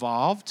get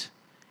involved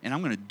and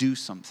I'm going to do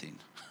something.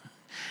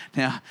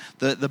 Now,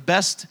 the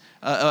best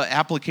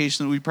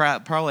application that we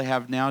probably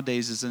have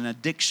nowadays is an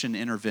addiction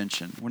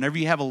intervention. Whenever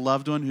you have a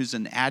loved one who's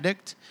an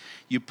addict,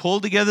 you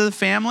pull together the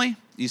family.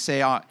 You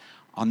say,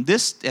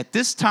 at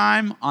this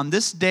time, on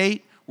this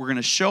date, we're going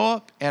to show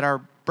up at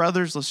our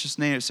brother's, let's just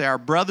name it, say our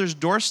brother's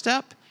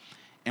doorstep,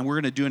 and we're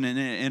going to do an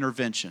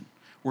intervention.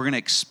 We're going to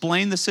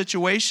explain the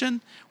situation.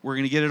 We're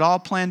going to get it all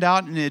planned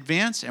out in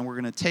advance, and we're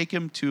going to take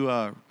him to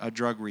a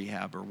drug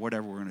rehab or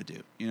whatever we're going to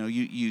do.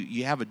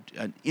 You have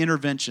an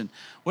intervention.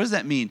 What does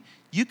that mean?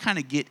 You kind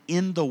of get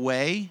in the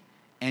way,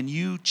 and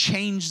you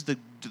change the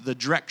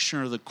direction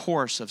or the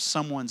course of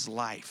someone's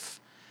life.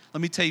 Let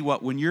me tell you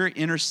what, when you're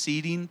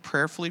interceding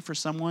prayerfully for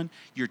someone,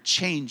 you're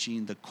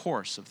changing the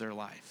course of their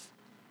life.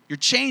 You're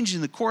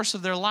changing the course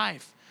of their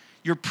life.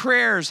 Your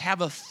prayers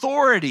have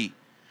authority.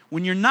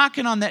 When you're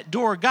knocking on that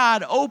door,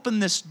 God, open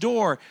this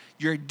door,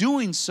 you're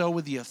doing so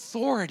with the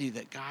authority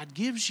that God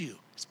gives you.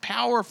 It's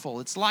powerful.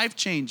 It's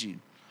life-changing.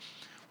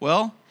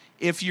 Well,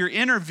 if you're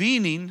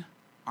intervening,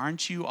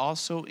 aren't you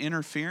also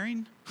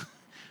interfering?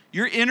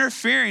 You're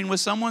interfering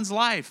with someone's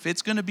life.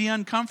 It's going to be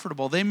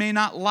uncomfortable. They may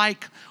not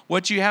like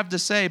what you have to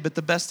say, but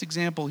the best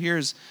example here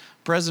is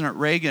President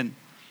Reagan.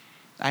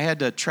 I had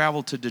to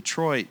travel to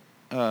Detroit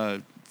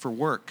for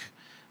work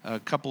a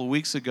couple of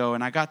weeks ago,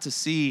 and I got to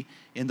see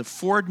in the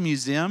Ford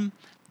Museum,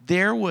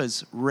 there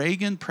was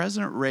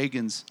President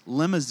Reagan's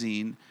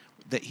limousine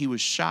that he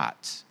was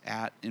shot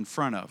at in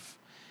front of.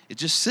 It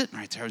just sitting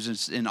right there. I was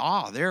just in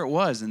awe. There it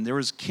was. And there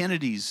was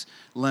Kennedy's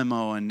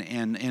limo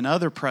and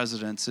other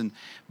presidents.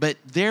 But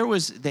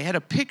they had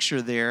a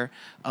picture there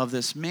of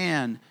this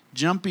man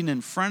jumping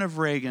in front of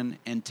Reagan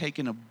and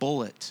taking a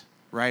bullet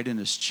right in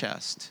his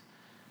chest.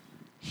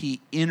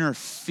 He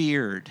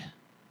interfered.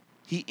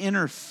 He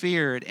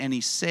interfered, and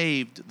he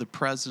saved the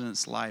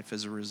president's life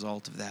as a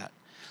result of that.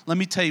 Let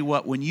me tell you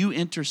what, when you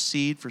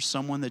intercede for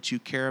someone that you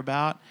care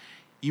about,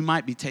 you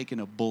might be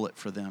taking a bullet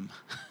for them.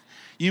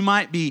 You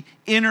might be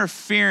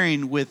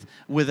interfering with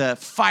a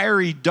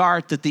fiery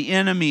dart that the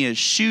enemy is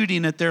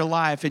shooting at their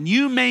life. And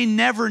you may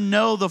never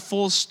know the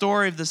full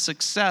story of the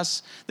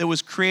success that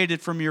was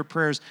created from your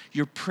prayers.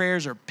 Your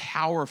prayers are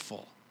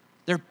powerful.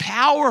 They're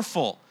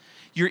powerful.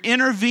 You're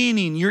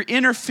intervening. You're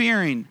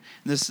interfering.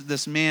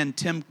 This man,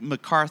 Tim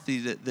McCarthy,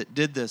 that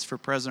did this for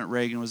President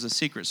Reagan, was a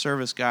Secret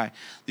Service guy.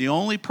 The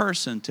only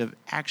person to have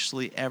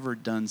actually ever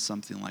done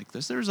something like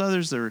this. There's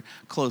others that are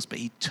close, but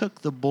he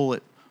took the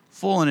bullet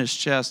full in his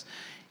chest.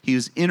 He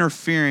was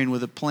interfering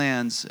with the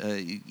plans,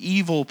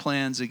 evil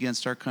plans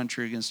against our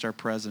country, against our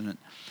president.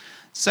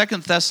 2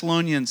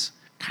 Thessalonians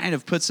kind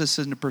of puts this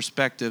into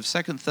perspective.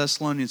 2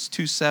 Thessalonians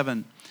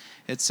 2:7,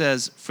 it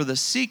says, "For the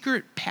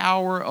secret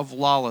power of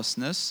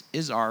lawlessness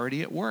is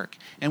already at work."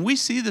 And we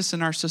see this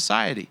in our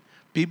society.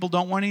 People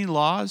don't want any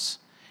laws.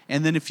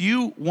 And then if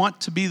you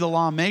want to be the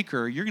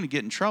lawmaker, you're going to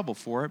get in trouble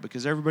for it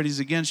because everybody's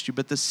against you.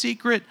 But the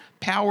secret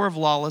power of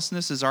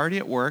lawlessness is already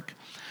at work.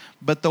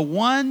 But the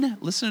one,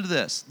 listen to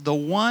this, the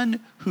one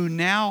who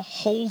now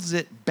holds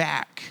it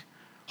back,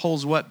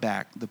 holds what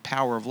back? The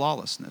power of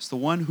lawlessness. The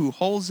one who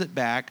holds it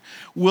back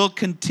will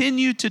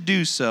continue to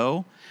do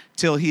so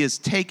till he is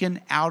taken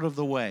out of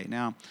the way.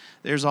 Now,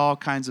 there's all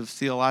kinds of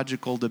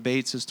theological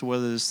debates as to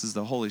whether this is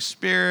the Holy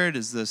Spirit,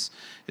 is this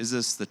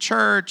the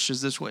church,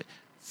 is this what?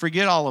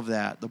 Forget all of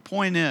that. The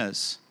point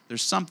is,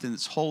 there's something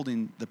that's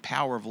holding the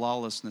power of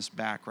lawlessness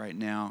back right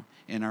now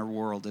in our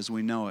world as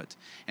we know it.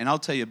 And I'll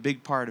tell you, a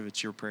big part of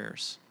it's your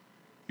prayers.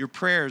 Your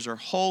prayers are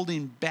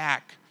holding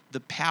back the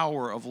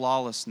power of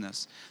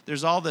lawlessness.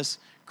 There's all this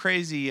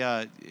crazy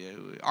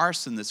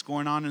arson that's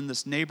going on in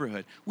this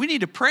neighborhood. We need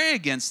to pray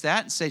against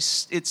that and say,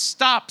 it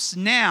stops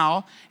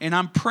now, and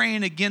I'm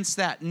praying against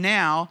that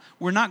now.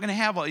 We're not going to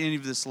have any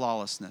of this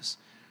lawlessness.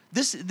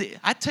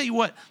 I tell you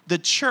what, the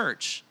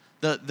church,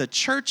 the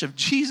church of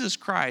Jesus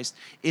Christ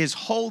is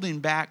holding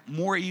back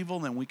more evil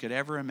than we could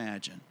ever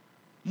imagine.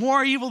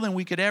 More evil than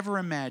we could ever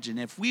imagine.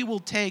 If we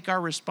will take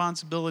our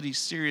responsibility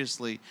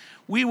seriously,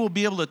 we will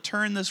be able to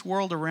turn this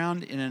world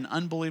around in an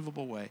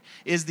unbelievable way.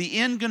 Is the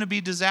end going to be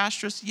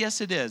disastrous?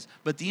 Yes, it is.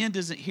 But the end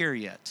isn't here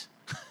yet.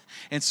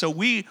 And so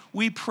we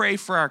pray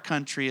for our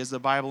country as the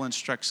Bible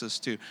instructs us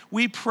to.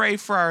 We pray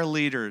for our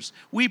leaders.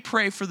 We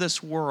pray for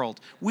this world.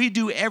 We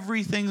do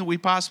everything that we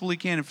possibly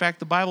can. In fact,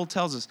 the Bible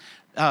tells us,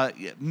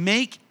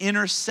 make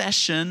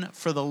intercession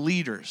for the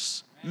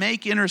leaders.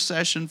 Make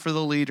intercession for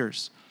the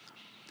leaders.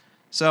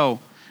 So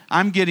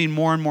I'm getting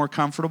more and more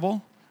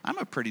comfortable. I'm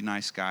a pretty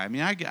nice guy. I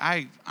mean,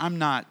 I'm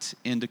not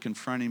into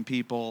confronting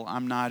people.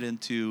 I'm not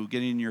into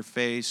getting in your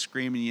face,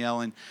 screaming,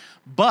 yelling.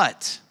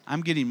 But I'm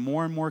getting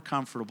more and more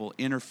comfortable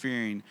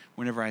interfering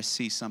whenever I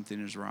see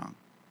something is wrong.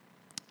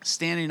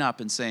 Standing up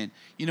and saying,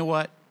 you know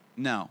what?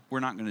 No, we're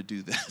not going to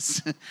do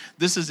this.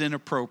 This is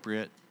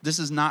inappropriate. This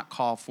is not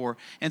called for.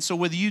 And so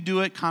whether you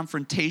do it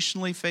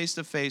confrontationally face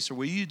to face or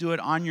whether you do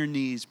it on your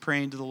knees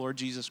praying to the Lord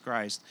Jesus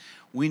Christ,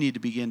 we need to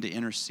begin to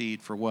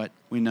intercede for what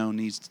we know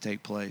needs to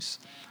take place.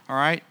 All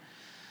right?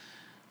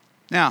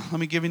 Now, let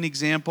me give you an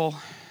example.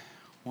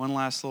 One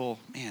last little,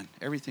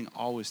 everything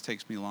always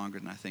takes me longer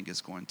than I think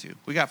it's going to.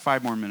 We got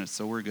 5 more minutes,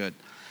 so we're good.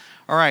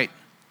 All right.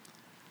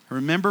 I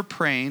remember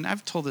praying.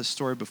 I've told this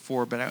story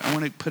before, but I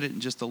want to put it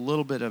in just a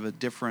little bit of a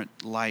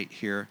different light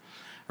here.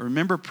 I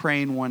remember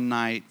praying one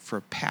night for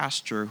a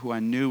pastor who I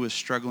knew was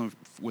struggling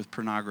with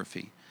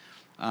pornography.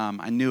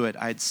 I knew it.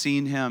 I'd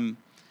seen him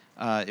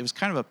It was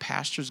kind of a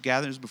pastor's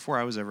gathering. It was before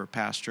I was ever a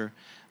pastor.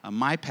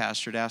 My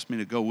pastor had asked me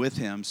to go with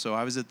him. So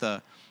I was at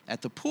the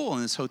pool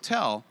in this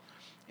hotel,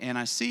 and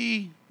I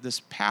see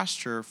this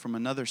pastor from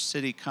another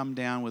city come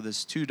down with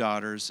his 2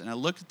 daughters, and I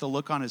looked at the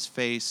look on his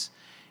face,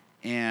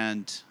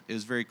 and it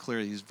was very clear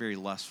he's very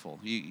lustful.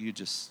 You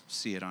just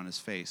see it on his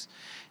face.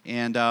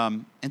 And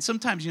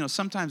sometimes,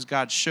 sometimes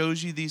God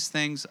shows you these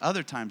things.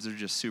 Other times they're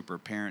just super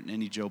apparent, and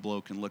any Joe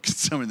Blow can look at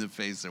someone in the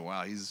face and say,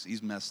 wow,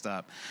 he's messed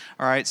up.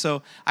 All right,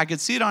 so I could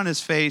see it on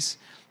his face,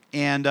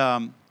 and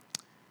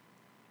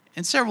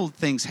several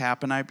things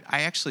happened. I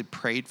actually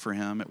prayed for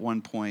him at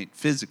one point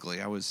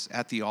physically. I was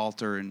at the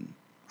altar, and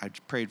I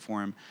prayed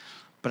for him.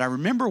 But I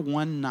remember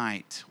one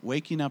night,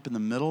 waking up in the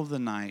middle of the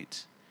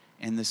night,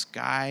 and this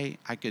guy,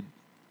 I could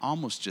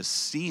almost just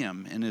see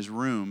him in his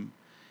room,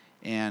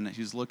 and he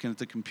was looking at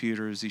the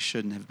computer as he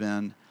shouldn't have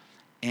been.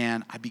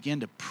 And I began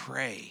to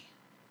pray,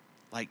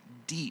 like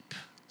deep,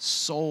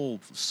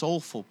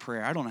 soulful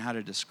prayer. I don't know how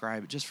to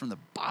describe it, just from the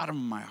bottom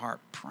of my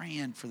heart,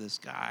 praying for this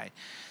guy,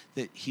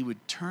 that he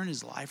would turn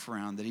his life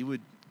around, that he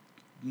would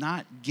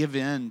not give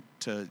in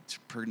to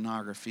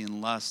pornography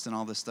and lust and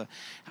all this stuff.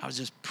 I was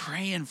just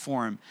praying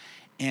for him.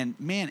 And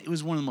man, it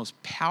was one of the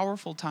most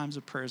powerful times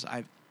of prayers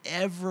I've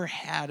ever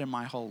had in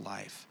my whole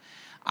life.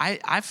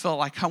 I felt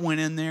like I went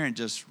in there and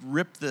just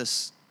ripped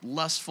this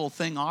lustful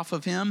thing off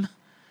of him,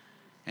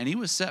 and he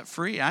was set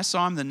free. I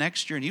saw him the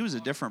next year, and he was a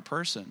different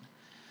person.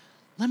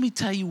 Let me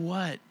tell you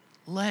what,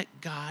 let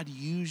God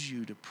use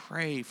you to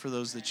pray for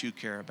those that you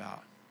care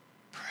about.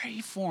 Pray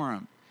for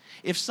them.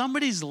 If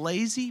somebody's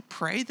lazy,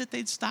 pray that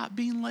they'd stop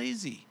being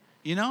lazy.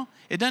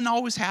 It doesn't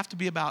always have to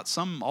be about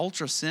some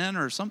ultra sin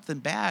or something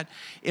bad.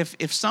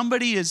 If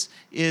somebody is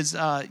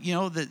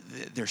that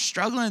they're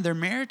struggling in their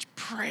marriage,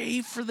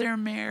 pray for their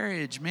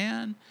marriage,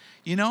 man.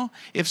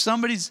 If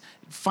somebody's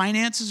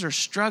finances are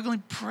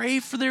struggling, pray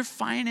for their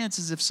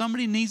finances. If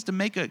somebody needs to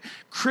make a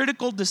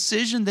critical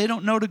decision, they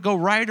don't know to go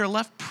right or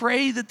left,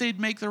 pray that they'd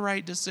make the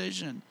right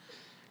decision.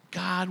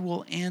 God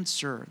will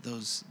answer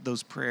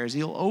those prayers.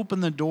 He'll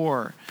open the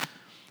door.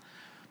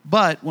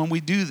 But when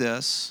we do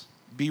this,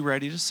 be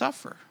ready to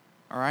suffer,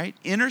 all right?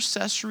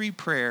 Intercessory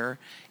prayer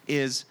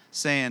is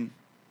saying,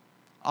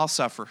 I'll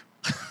suffer.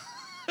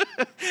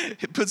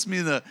 It puts me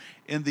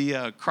in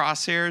the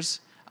crosshairs.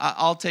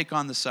 I'll take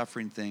on the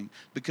suffering thing.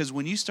 Because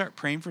when you start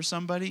praying for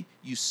somebody,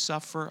 you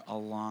suffer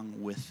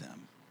along with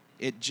them.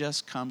 It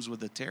just comes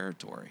with the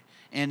territory.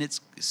 And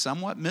it's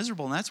somewhat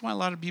miserable. And that's why a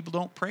lot of people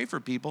don't pray for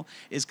people,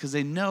 is because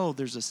they know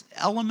there's this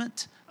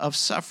element of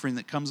suffering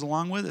that comes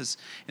along with us.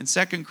 In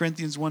 2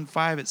 Corinthians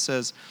 1:5, it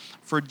says,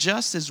 for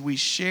just as we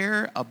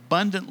share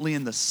abundantly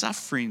in the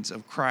sufferings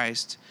of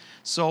Christ,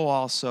 so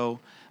also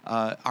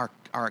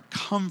our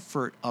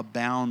comfort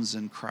abounds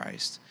in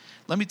Christ.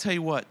 Let me tell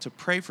you what, to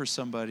pray for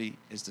somebody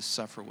is to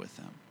suffer with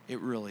them. It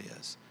really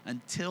is.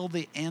 Until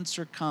the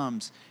answer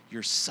comes,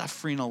 you're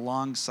suffering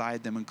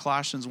alongside them. In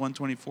Colossians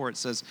 1:24, it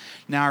says,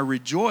 now I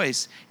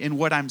rejoice in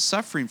what I'm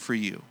suffering for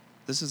you.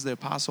 This is the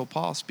Apostle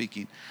Paul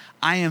speaking.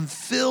 I am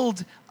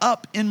filled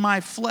up in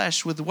my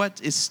flesh with what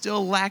is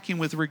still lacking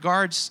with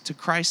regards to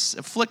Christ's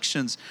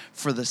afflictions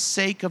for the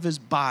sake of his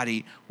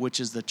body, which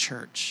is the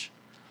church.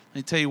 Let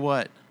me tell you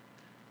what,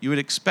 you would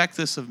expect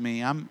this of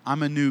me. I'm a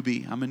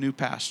newbie. I'm a new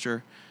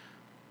pastor.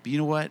 But you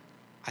know what?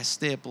 I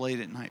stay up late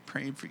at night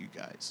praying for you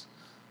guys.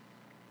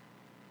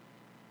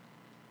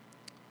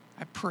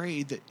 I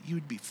pray that you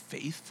would be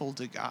faithful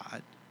to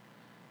God.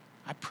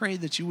 I pray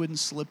that you wouldn't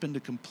slip into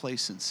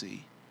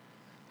complacency.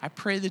 I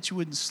pray that you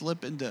wouldn't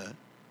slip into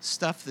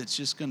stuff that's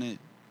just going to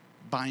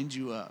bind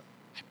you up.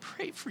 I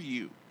pray for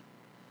you.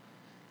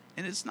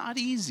 And it's not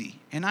easy.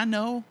 And I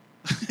know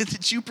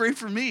that you pray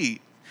for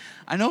me.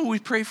 I know we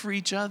pray for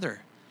each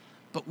other.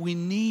 But we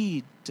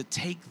need to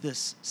take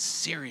this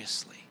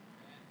seriously.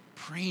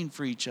 Praying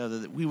for each other,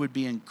 that we would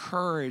be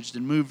encouraged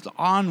and moved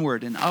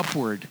onward and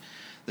upward.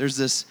 There's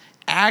this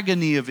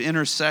agony of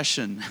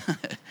intercession,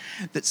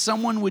 that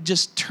someone would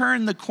just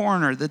turn the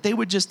corner, that they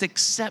would just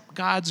accept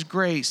God's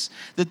grace,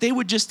 that they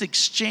would just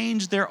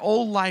exchange their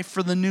old life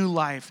for the new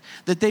life,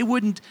 that they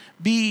wouldn't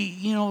be,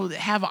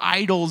 have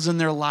idols in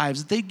their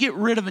lives, that they'd get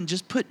rid of and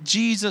just put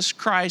Jesus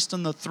Christ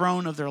on the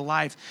throne of their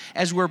life.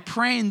 As we're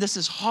praying, this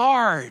is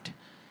hard.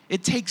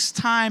 It takes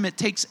time, it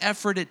takes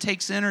effort, it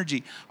takes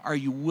energy. Are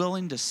you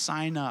willing to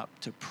sign up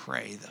to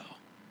pray, though?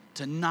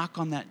 To knock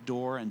on that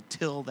door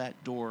until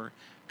that door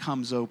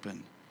comes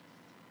open.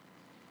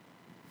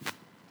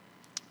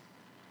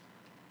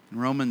 In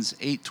Romans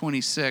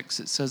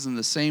 8:26, it says, in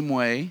the same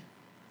way,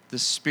 the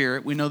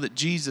Spirit, we know that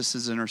Jesus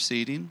is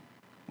interceding.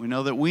 We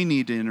know that we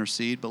need to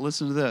intercede, but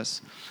listen to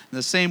this. In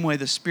the same way,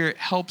 the Spirit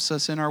helps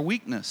us in our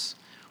weakness.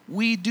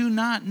 We do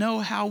not know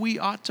how we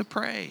ought to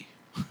pray.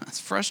 That's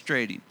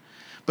frustrating.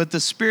 But the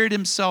Spirit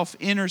himself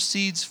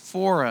intercedes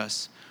for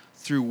us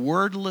through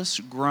wordless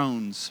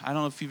groans. I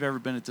don't know if you've ever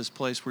been at this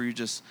place where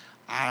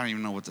I don't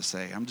even know what to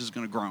say. I'm just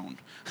going to groan.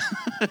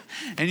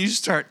 And you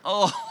start,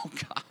 oh,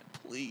 God,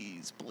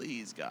 please,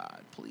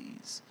 God,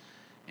 please.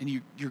 And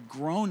you're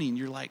groaning.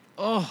 You're like,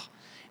 oh.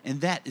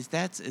 And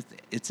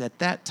it's at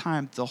that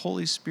time the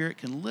Holy Spirit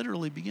can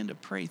literally begin to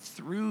pray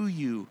through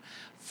you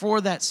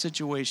for that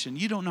situation.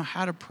 You don't know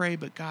how to pray,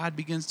 but God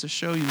begins to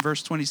show you. In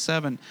verse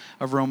 27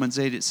 of Romans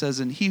 8, it says,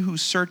 "And he who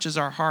searches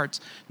our hearts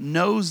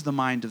knows the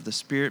mind of the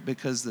Spirit,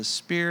 because the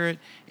Spirit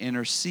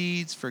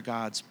intercedes for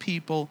God's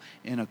people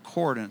in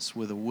accordance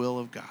with the will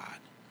of God."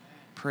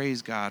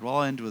 Praise God. Well,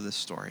 I'll end with this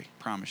story,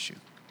 promise you.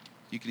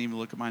 You can even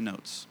look at my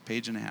notes,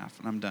 page and a half,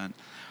 and I'm done.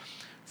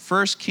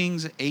 1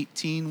 Kings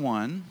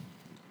 18:1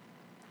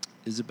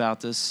 is about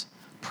this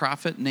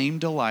prophet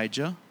named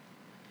Elijah.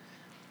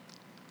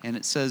 And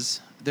it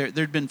says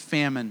there'd been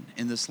famine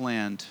in this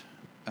land.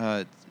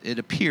 It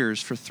appears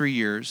for 3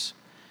 years.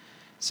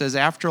 It says,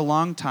 after a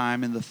long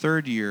time, in the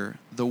 3rd year,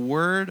 the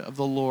word of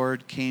the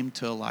Lord came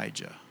to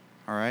Elijah.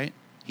 All right?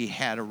 He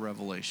had a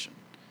revelation.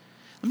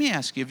 Let me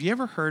ask you, have you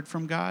ever heard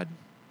from God?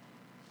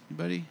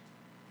 Anybody?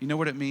 You know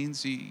what it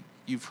means?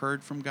 You've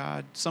heard from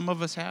God? Some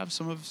of us have,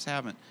 some of us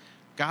haven't.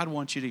 God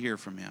wants you to hear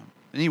from him.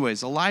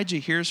 Anyways, Elijah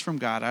hears from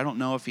God. I don't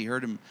know if he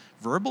heard him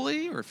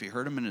verbally or if he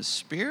heard him in his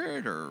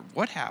spirit or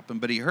what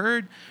happened, but he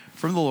heard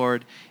from the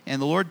Lord,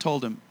 and the Lord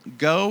told him,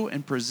 "Go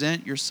and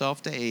present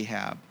yourself to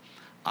Ahab.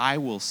 I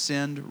will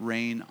send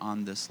rain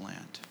on this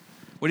land."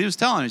 What he was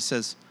telling him, he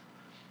says,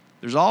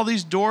 there's all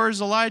these doors,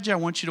 Elijah. I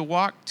want you to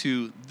walk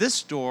to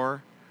this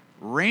door,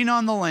 rain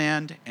on the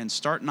land, and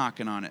start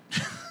knocking on it.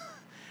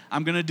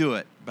 I'm going to do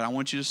it, but I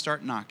want you to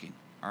start knocking,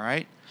 all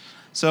right?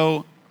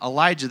 So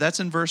Elijah, that's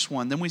in verse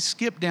 1. Then we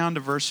skip down to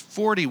verse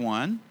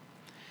 41,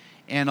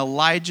 and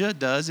Elijah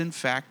does, in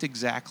fact,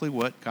 exactly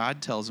what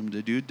God tells him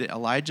to do.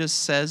 Elijah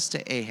says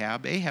to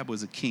Ahab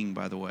was a king,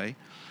 by the way.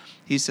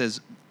 He says,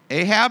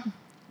 "Ahab,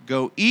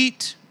 go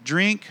eat,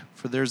 drink,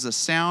 for there's the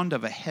sound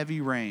of a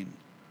heavy rain."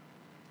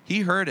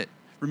 He heard it.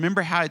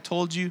 Remember how I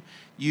told you,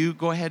 you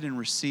go ahead and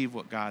receive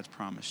what God's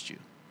promised you.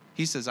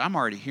 He says, I'm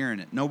already hearing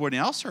it. Nobody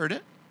else heard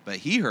it, but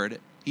he heard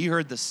it. He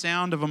heard the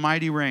sound of a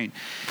mighty rain.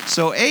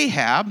 So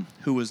Ahab,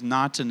 who was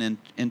not an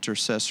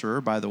intercessor,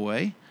 by the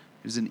way,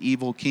 he was an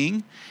evil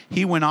king,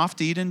 he went off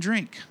to eat and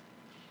drink.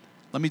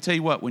 Let me tell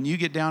you what, when you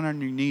get down on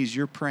your knees,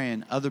 you're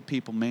praying, other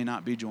people may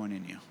not be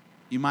joining you.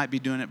 You might be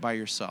doing it by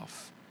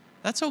yourself.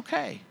 That's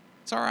okay.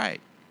 It's all right.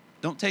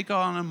 Don't take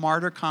on a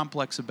martyr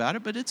complex about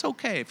it, but it's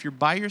okay if you're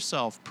by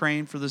yourself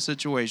praying for the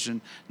situation,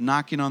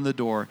 knocking on the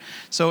door.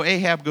 So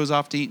Ahab goes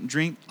off to eat and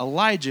drink.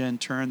 Elijah, in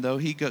turn, though,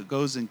 he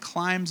goes and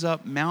climbs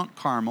up Mount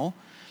Carmel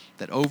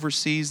that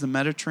oversees the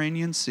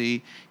Mediterranean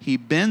Sea. He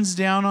bends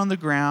down on the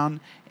ground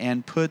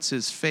and puts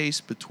his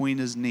face between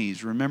his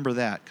knees. Remember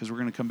that, because we're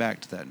going to come back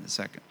to that in a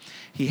second.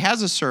 He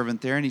has a servant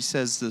there, and he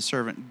says to the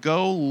servant,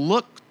 "Go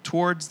look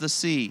towards the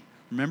sea."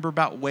 Remember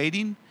about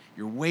waiting?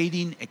 You're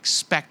waiting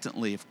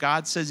expectantly. If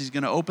God says he's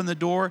going to open the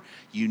door,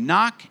 you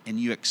knock and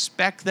you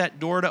expect that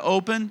door to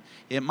open.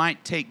 It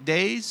might take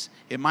days.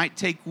 It might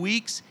take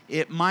weeks.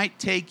 It might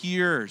take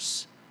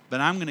years.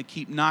 But I'm going to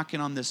keep knocking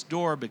on this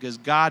door because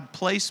God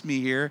placed me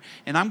here,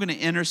 and I'm going to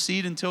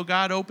intercede until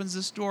God opens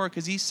this door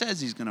because he says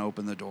he's going to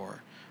open the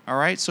door. All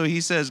right? So he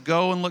says,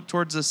 go and look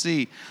towards the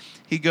sea.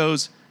 He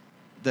goes,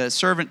 the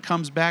servant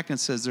comes back and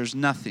says, there's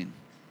nothing.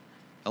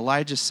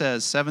 Elijah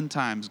says 7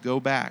 times, go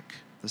back.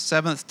 The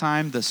 7th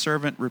time, the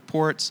servant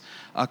reports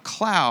a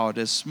cloud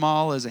as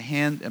small as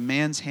a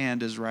man's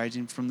hand is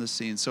rising from the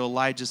sea. And so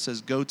Elijah says,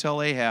 go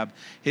tell Ahab,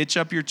 hitch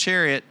up your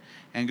chariot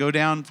and go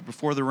down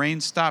before the rain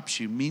stops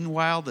you.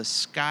 Meanwhile, the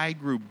sky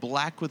grew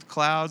black with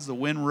clouds. The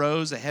wind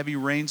rose. A heavy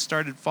rain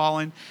started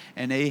falling,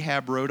 and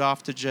Ahab rode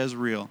off to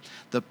Jezreel.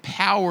 The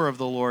power of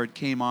the Lord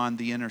came on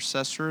the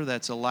intercessor.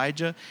 That's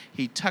Elijah.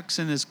 He tucks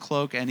in his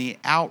cloak, and he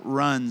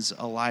outruns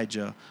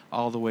Elijah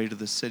all the way to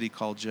the city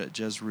called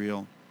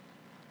Jezreel.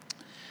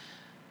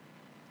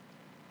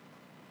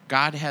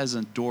 God has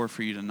a door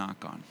for you to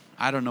knock on.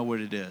 I don't know what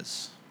it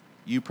is.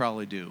 You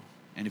probably do.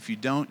 And if you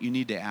don't, you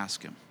need to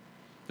ask him.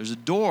 There's a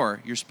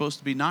door you're supposed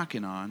to be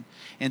knocking on,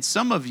 and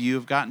some of you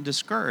have gotten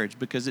discouraged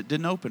because it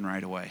didn't open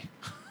right away.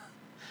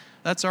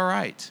 That's all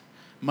right.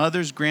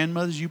 Mothers,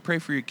 grandmothers, you pray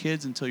for your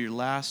kids until your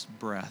last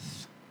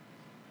breath.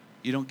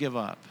 You don't give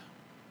up.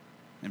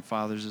 And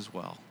fathers as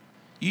well.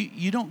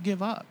 You don't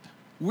give up.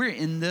 We're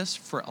in this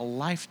for a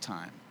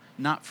lifetime,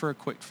 not for a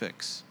quick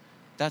fix.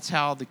 That's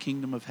how the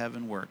kingdom of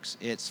heaven works.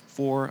 It's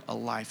for a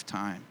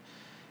lifetime.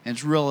 And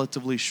it's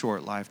relatively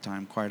short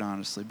lifetime, quite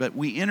honestly. But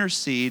we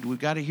intercede. We've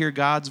got to hear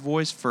God's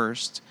voice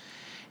first.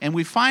 And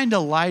we find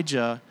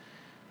Elijah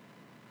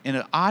in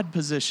an odd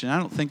position. I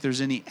don't think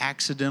there's any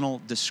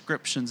accidental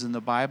descriptions in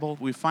the Bible.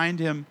 We find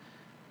him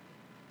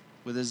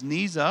with his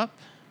knees up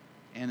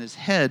and his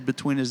head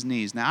between his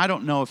knees. Now, I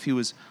don't know if he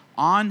was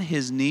on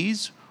his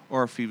knees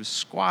or if he was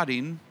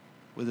squatting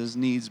with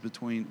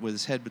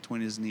his head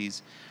between his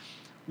knees.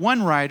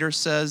 One writer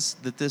says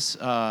that this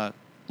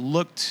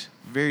looked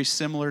very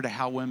similar to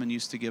how women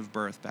used to give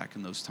birth back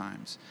in those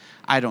times.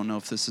 I don't know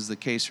if this is the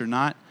case or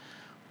not,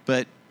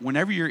 but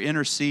whenever you're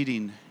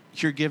interceding,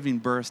 you're giving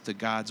birth to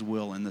God's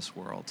will in this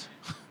world.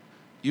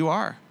 You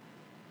are.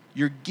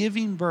 You're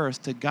giving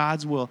birth to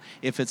God's will.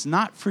 If it's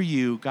not for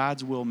you,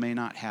 God's will may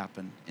not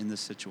happen in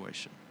this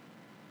situation.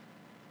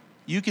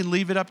 You can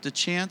leave it up to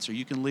chance or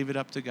you can leave it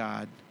up to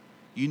God.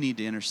 You need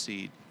to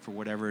intercede for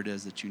whatever it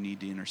is that you need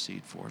to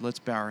intercede for. Let's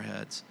bow our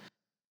heads.